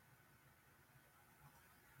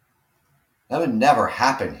 That would never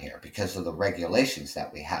happen here because of the regulations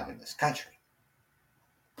that we have in this country.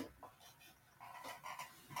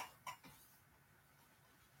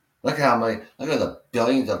 Look at the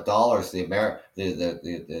billions of dollars the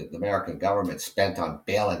American government spent on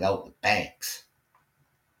bailing out the banks.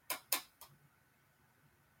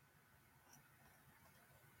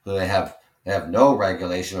 So they have no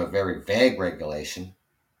regulation, or very vague regulation,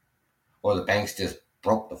 or the banks just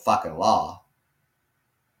broke the fucking law.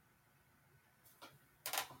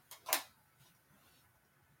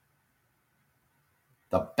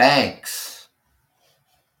 The banks.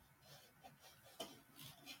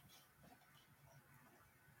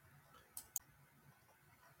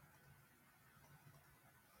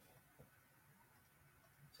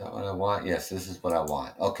 Is that what I want? Yes, this is what I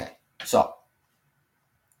want. Okay, so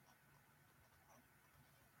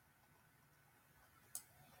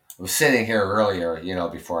I was sitting here earlier,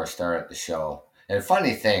 before I started the show. And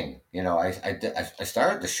funny thing, I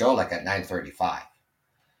started the show like at 9:35,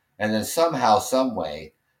 and then somehow, some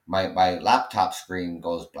way, my laptop screen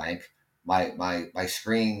goes blank. My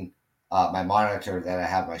screen, my monitor that I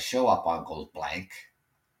have my show up on goes blank.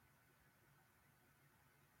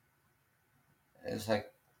 It's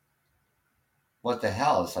like, what the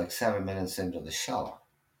hell? It's like 7 minutes into the show.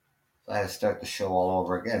 So I had to start the show all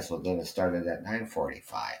over again. So then it started at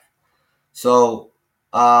 9:45. So,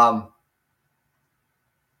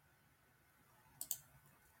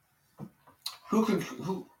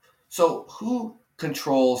 who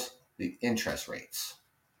controls the interest rates?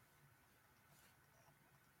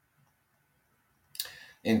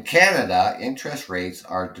 In Canada, interest rates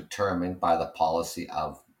are determined by the policy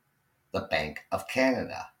of the Bank of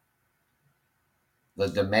Canada. The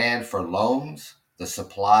demand for loans, the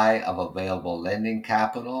supply of available lending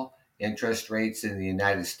capital, interest rates in the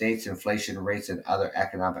United States, inflation rates, and other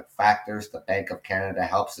economic factors. The Bank of Canada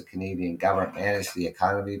helps the Canadian government manage the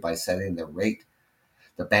economy by setting the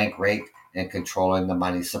bank rate, and controlling the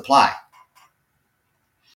money supply.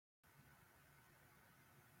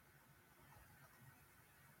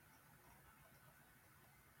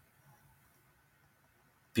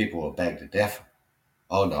 People will beg to differ.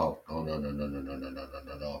 Oh no.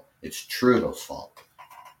 It's Trudeau's fault.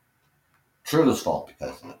 Trudeau's fault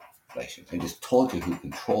because of the inflation. I just told you who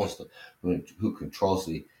controls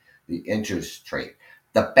the the interest rate.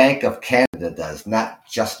 The Bank of Canada does, not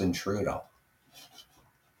Justin Trudeau.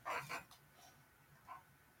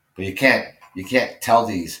 But you can't tell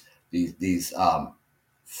these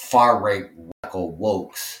far right radical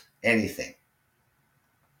wokes anything.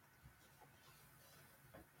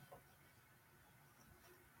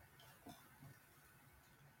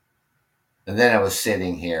 And then I was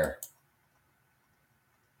sitting here.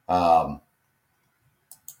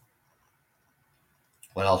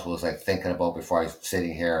 What else was I thinking about before I was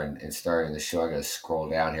sitting here and starting the show? I got to scroll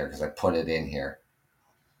down here because I put it in here.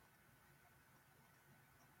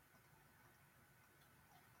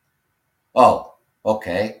 Oh,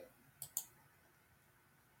 okay.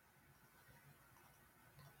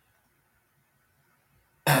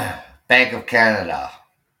 Bank of Canada.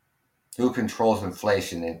 Who controls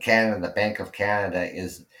inflation? In Canada, the Bank of Canada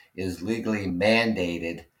is legally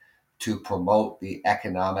mandated to promote the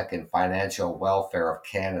economic and financial welfare of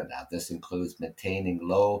Canada. This includes maintaining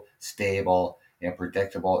low, stable, and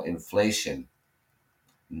predictable inflation.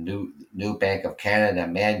 New Bank of Canada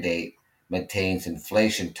mandate maintains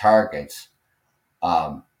inflation targets,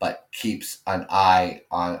 but keeps an eye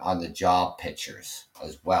on the job pictures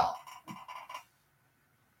as well.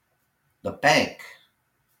 The bank,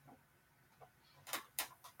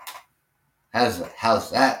 how's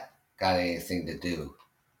that got anything to do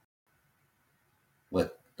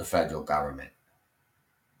with the federal government?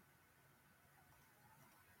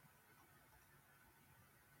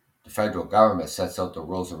 The federal government sets out the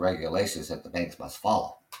rules and regulations that the banks must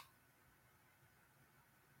follow.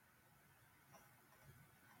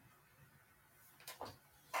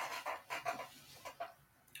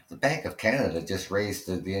 The Bank of Canada just raised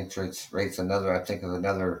the interest rates another, I think, of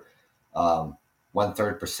another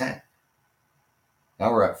 1/3%.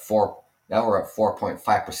 Now we're at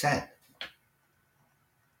 4.5%.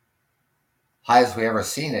 Highest we ever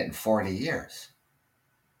seen it in 40 years.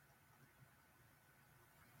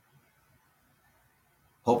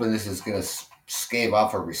 Hoping this is going to scave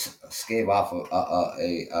off a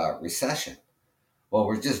recession. Well,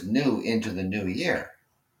 we're just new into the new year.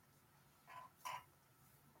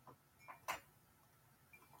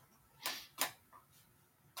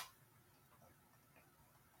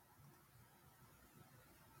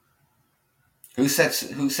 Who sets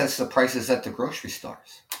the prices at the grocery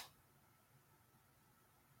stores?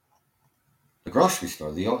 The grocery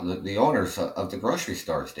store, the owners of the grocery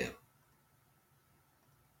stores do.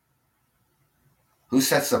 Who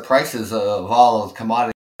sets the prices of all of the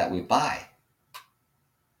commodities that we buy?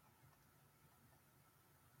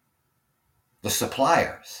 The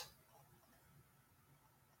suppliers.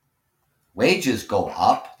 Wages go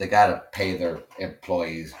up. They got to pay their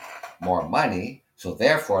employees more money, so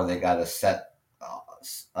therefore they got to set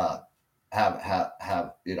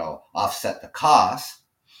have offset the cost.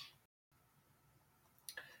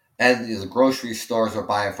 And the grocery stores are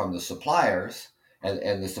buying from the suppliers,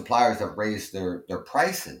 and the suppliers have raised their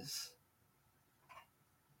prices.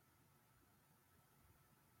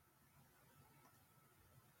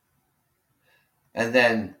 And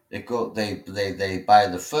then they buy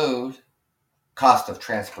the food, cost of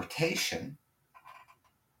transportation.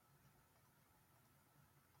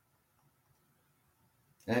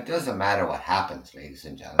 And it doesn't matter what happens, ladies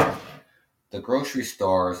and gentlemen. The grocery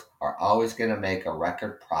stores are always going to make a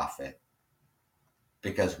record profit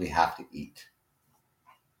because we have to eat.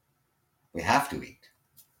 We have to eat.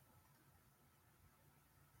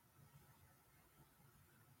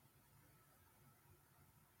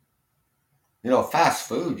 Fast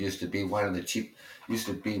food used to be one of the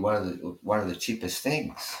cheapest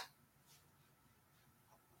things.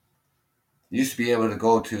 You used to be able to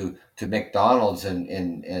go to McDonald's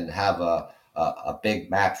and have a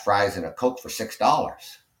Big Mac, fries, and a Coke for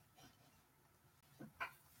 $6.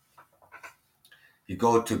 You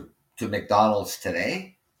go to McDonald's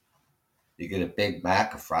today, you get a Big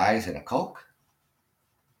Mac, a fries, and a Coke.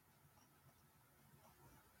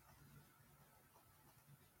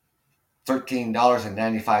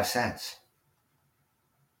 $13.95.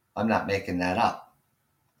 I'm not making that up.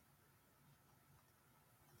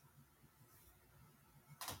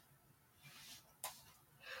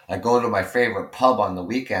 I go to my favorite pub on the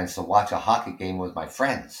weekends to watch a hockey game with my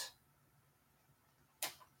friends.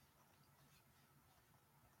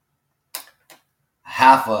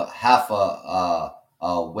 Half a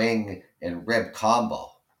wing and rib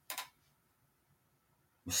combo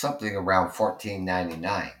was something around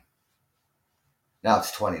 $14.99. Now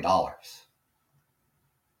it's $20.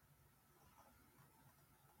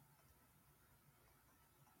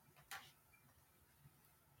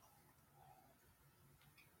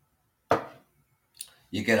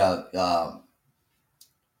 You get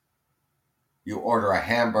you order a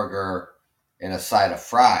hamburger and a side of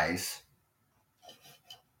fries.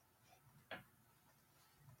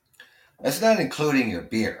 That's not including your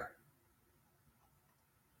beer.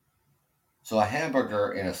 So a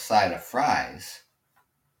hamburger and a side of fries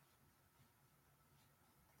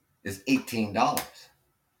is $18.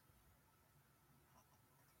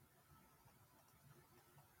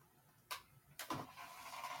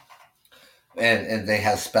 And they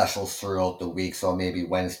have specials throughout the week. So maybe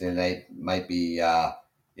Wednesday night might be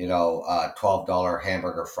 $12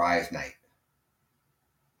 hamburger fries night.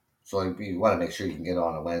 So you want to make sure you can get it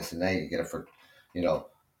on a Wednesday night. You get it for you know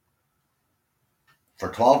for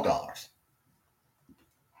 $12.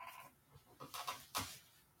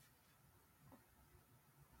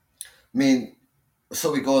 I mean,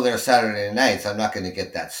 so we go there Saturday nights. I'm not going to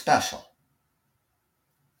get that special.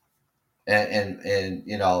 And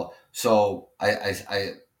so I'll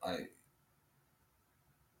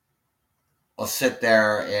sit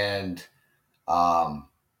there and um,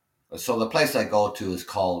 so the place I go to is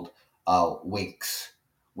called Winks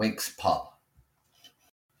Pub,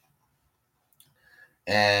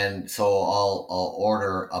 and so I'll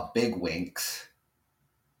order a big Winks,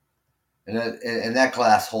 and that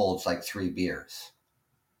glass holds like 3 beers,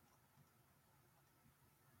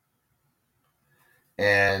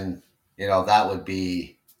 and that would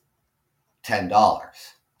be $10.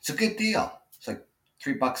 It's a good deal. It's like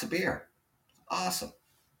 $3 a beer. Awesome.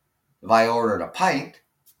 If I ordered a pint,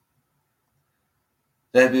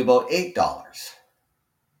 that'd be about $8.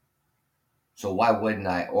 So why wouldn't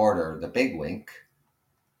I order the big Wink,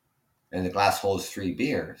 and the glass holds 3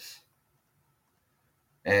 beers,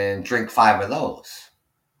 and drink 5 of those?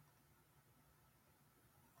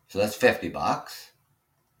 So that's $50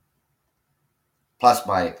 plus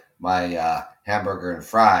my hamburger and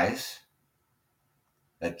fries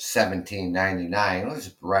at $17.99.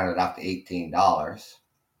 Let's round it up to $18.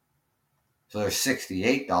 So there's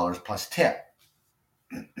 $68 plus tip.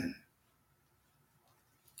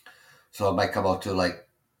 So it might come out to like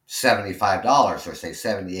 $75 or say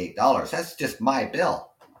 $78. That's just my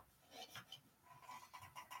bill.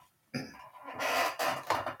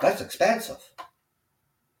 That's expensive.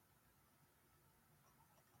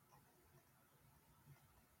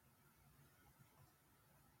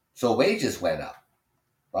 So wages went up.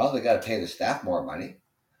 Well, they got to pay the staff more money.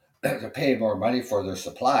 They're paying more money for their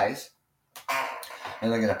supplies,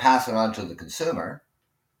 and they're going to pass it on to the consumer.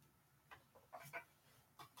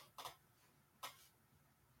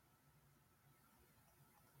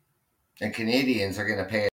 And Canadians are going to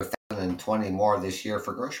pay $1,020 more this year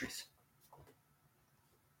for groceries.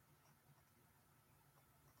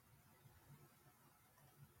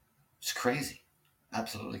 It's crazy.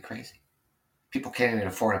 Absolutely crazy. People can't even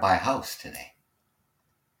afford to buy a house today.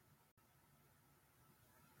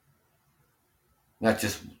 Not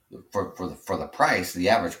just for the price, the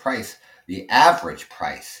average price. The average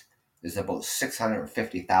price is about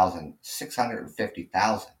 650,000.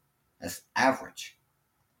 650,000. That's average.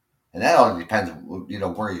 And that all depends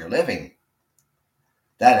on where you're living.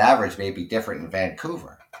 That average may be different in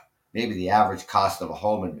Vancouver. Maybe the average cost of a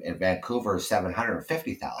home in Vancouver is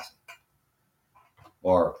 750,000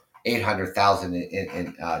 or 800,000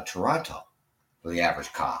 in Toronto for the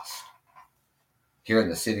average cost. Here in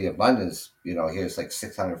the city of London's, here it's like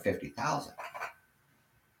 650,000.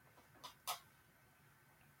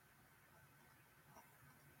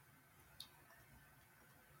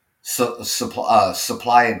 So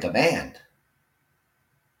supply and demand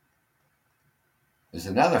is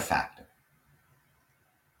another factor.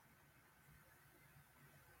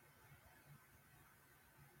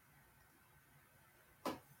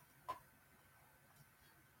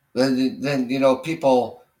 Then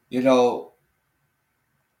people,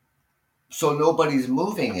 so nobody's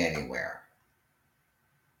moving anywhere.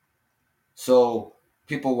 So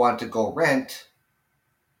people want to go rent.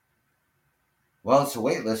 Well, it's a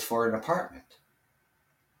wait list for an apartment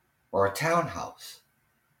or a townhouse.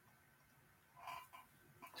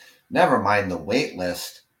 Never mind the wait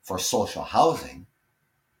list for social housing.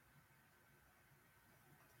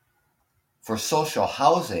 For social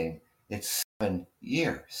housing, it's 7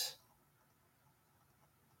 years.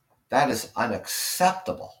 That is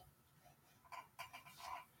unacceptable.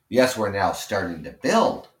 Yes, we're now starting to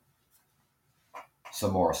build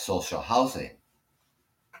some more social housing.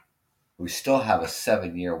 We still have a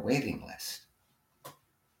 7-year waiting list.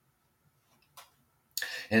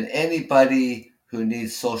 And anybody who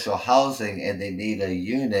needs social housing and they need a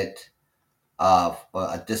unit of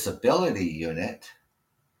a disability unit,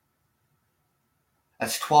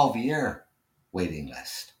 that's 12-year waiting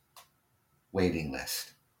list.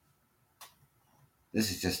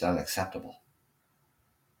 This is just unacceptable.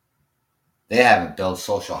 They haven't built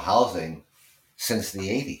social housing since the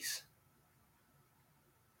 80s.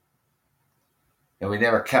 And we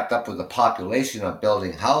never kept up with the population of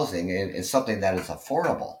building housing. It's something that is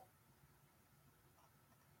affordable.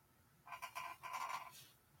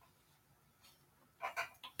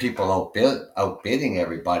 People outbidding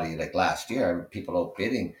everybody like last year. People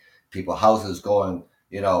outbidding people, houses going,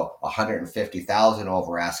 150,000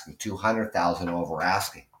 over asking, 200,000 over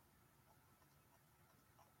asking.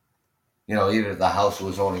 Even if the house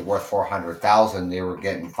was only worth 400,000, they were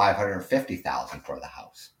getting 550,000 for the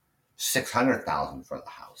house, 600,000 for the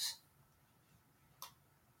house.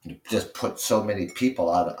 You just put so many people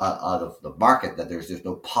out of the market that there's just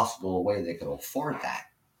no possible way they could afford that.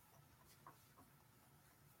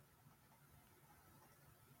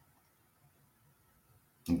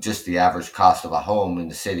 And just the average cost of a home in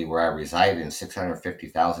the city where I reside in,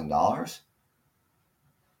 $650,000.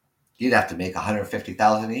 You'd have to make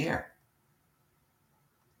 $150,000 a year.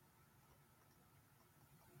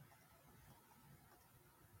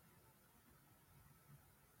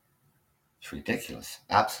 It's ridiculous,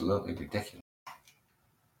 absolutely ridiculous.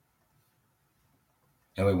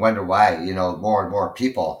 And we wonder why, more and more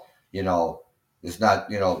people, there's not,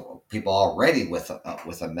 people already with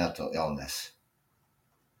a mental illness,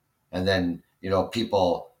 and then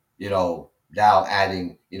people, now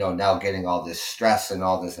adding, now getting all this stress and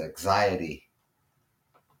all this anxiety.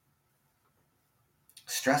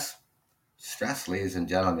 Stress, ladies and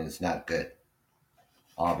gentlemen, is not good,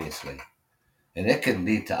 obviously, and it can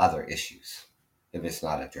lead to other issues if it's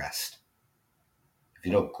not addressed. If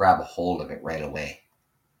you don't grab a hold of it right away.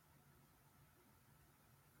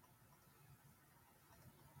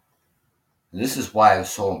 And this is why it's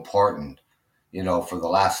so important, for the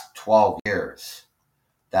last 12 years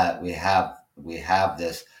that we have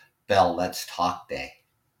this Bell Let's Talk Day.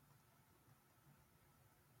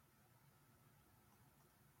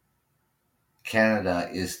 Canada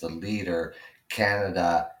is the leader.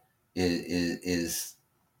 Canada is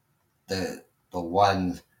the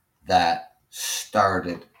one that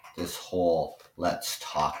started this whole Let's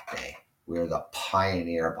Talk Day. We're the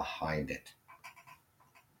pioneer behind it.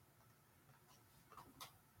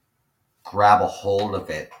 Grab a hold of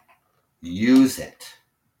it. Use it.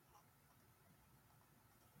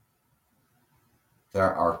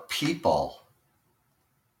 There are people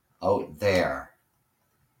out there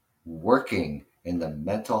working in the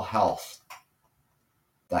mental health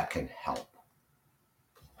that can help.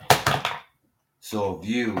 So if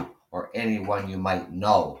you or anyone you might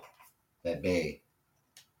know that may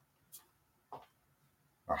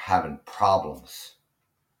are having problems,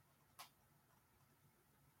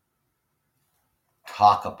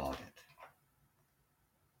 talk about it.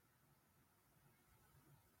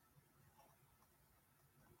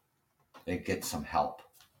 And get some help.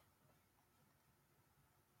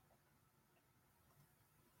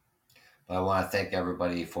 But I want to thank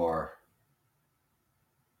everybody for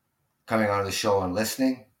coming on the show and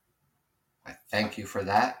listening. I thank you for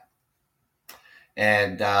that.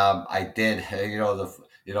 And I did,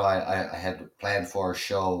 I had planned for a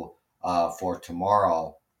show for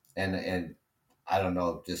tomorrow, and I don't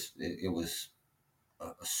know, just it was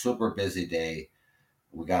a super busy day.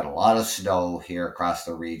 We got a lot of snow here across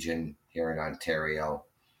the region here in Ontario,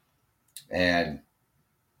 and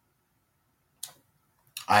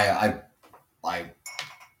I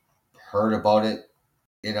heard about it,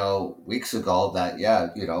 weeks ago that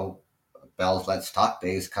Bell's Let's Talk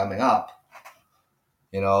Day is coming up,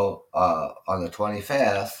 on the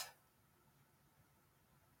 25th.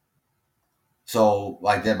 So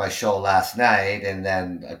I did my show last night, and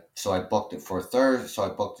then so I booked it for Thursday. So I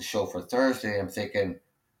booked the show for Thursday. I'm thinking,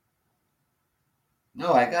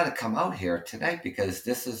 no, I got to come out here tonight because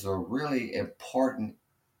this is a really important.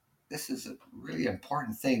 This is a really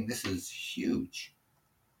important thing. This is huge.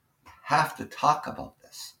 Have to talk about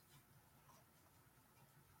this.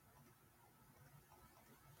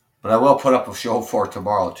 But I will put up a show for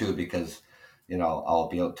tomorrow too, because I'll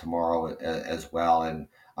be out tomorrow as well, and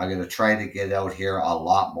I'm going to try to get out here a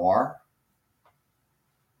lot more.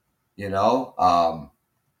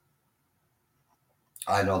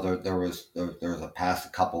 I know there was a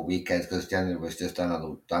past couple weekends, because generally it was just done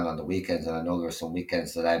on the weekends, and I know there were some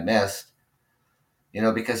weekends that I missed,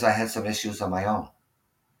 because I had some issues on my own.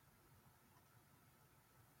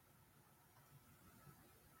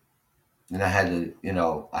 And I had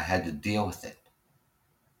to deal with it.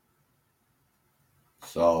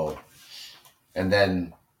 So, and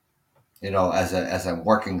then, as I'm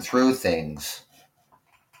working through things,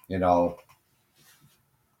 I'm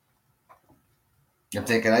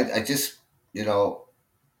thinking I just,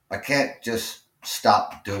 I can't just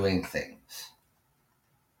stop doing things.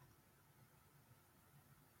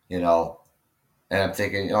 you know, and I'm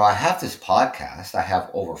thinking, I have this podcast. I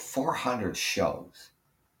have over 400 shows.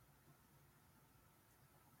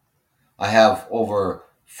 I have over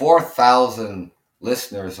 4,000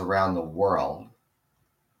 listeners around the world.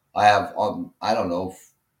 I have, I don't know,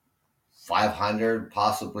 500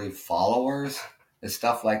 possibly followers and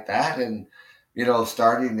stuff like that. And,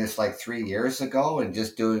 starting this like 3 years ago and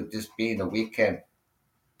just being a weekend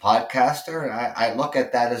podcaster, I look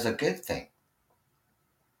at that as a good thing.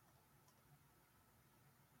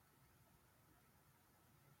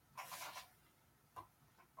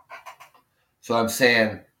 So I'm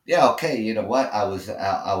saying, yeah, okay, you know what? I was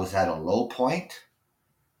at a low point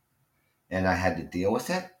and I had to deal with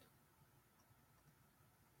it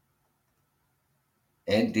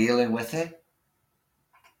and dealing with it,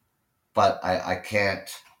 but I can't,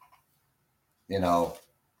 you know,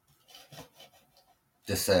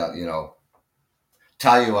 just say,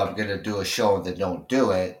 tell you I'm going to do a show and then don't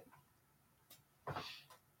do it.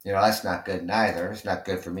 That's not good neither. It's not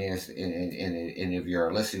good for me. And if you're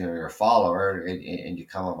a listener or you're a follower and you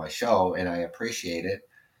come on my show and I appreciate it,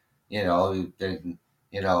 then,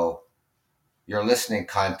 your listening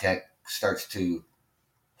content starts to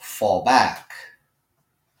fall back.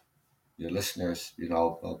 Your listeners,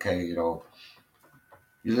 okay, you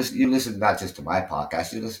listen not just to my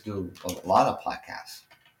podcast, you listen to a lot of podcasts.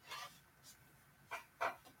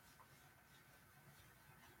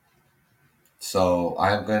 So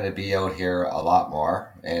I'm going to be out here a lot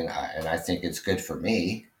more, and I think it's good for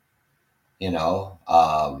me.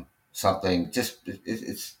 Something just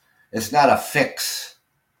it's not a fix,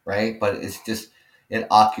 right? But it's just it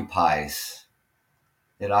occupies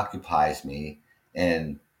me,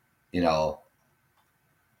 and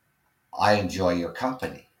I enjoy your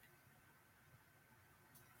company.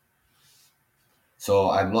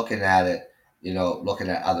 So I'm looking at it, looking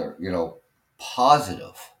at other,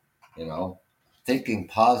 positive, thinking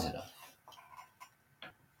positive.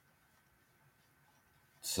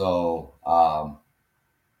 So,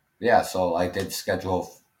 yeah, so I did schedule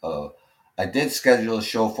a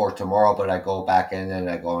show for tomorrow, but I go back in and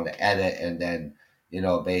I go into edit and then,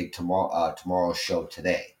 make tomorrow's show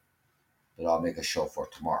today. But I'll make a show for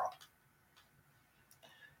tomorrow.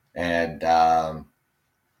 And,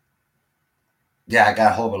 yeah, I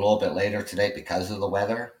got home a little bit later today because of the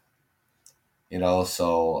weather,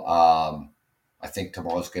 so, I think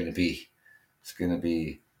tomorrow's going to be,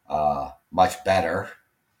 much better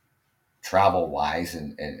travel wise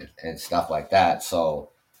and stuff like that. So,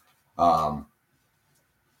 I'm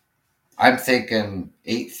thinking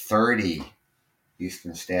 8:30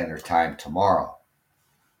 Eastern Standard Time tomorrow.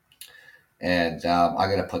 And I'm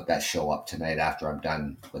going to put that show up tonight after I'm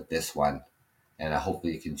done with this one. And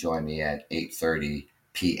hopefully you can join me at 8:30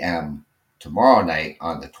 p.m. tomorrow night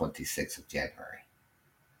on the 26th of January.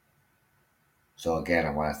 So again, I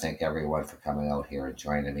want to thank everyone for coming out here and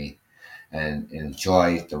joining me, and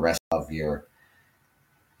enjoy the rest of your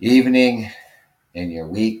evening and your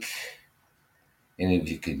week. And if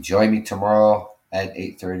you can join me tomorrow at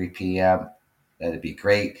 8:30 p.m., that'd be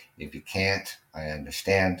great. If you can't, I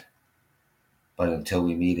understand. But until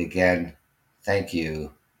we meet again, thank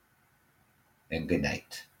you and good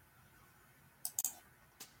night.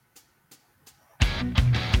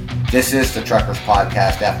 This is the Truckers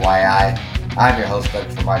Podcast, FYI. I'm your host, Doug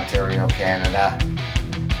from Ontario, Canada.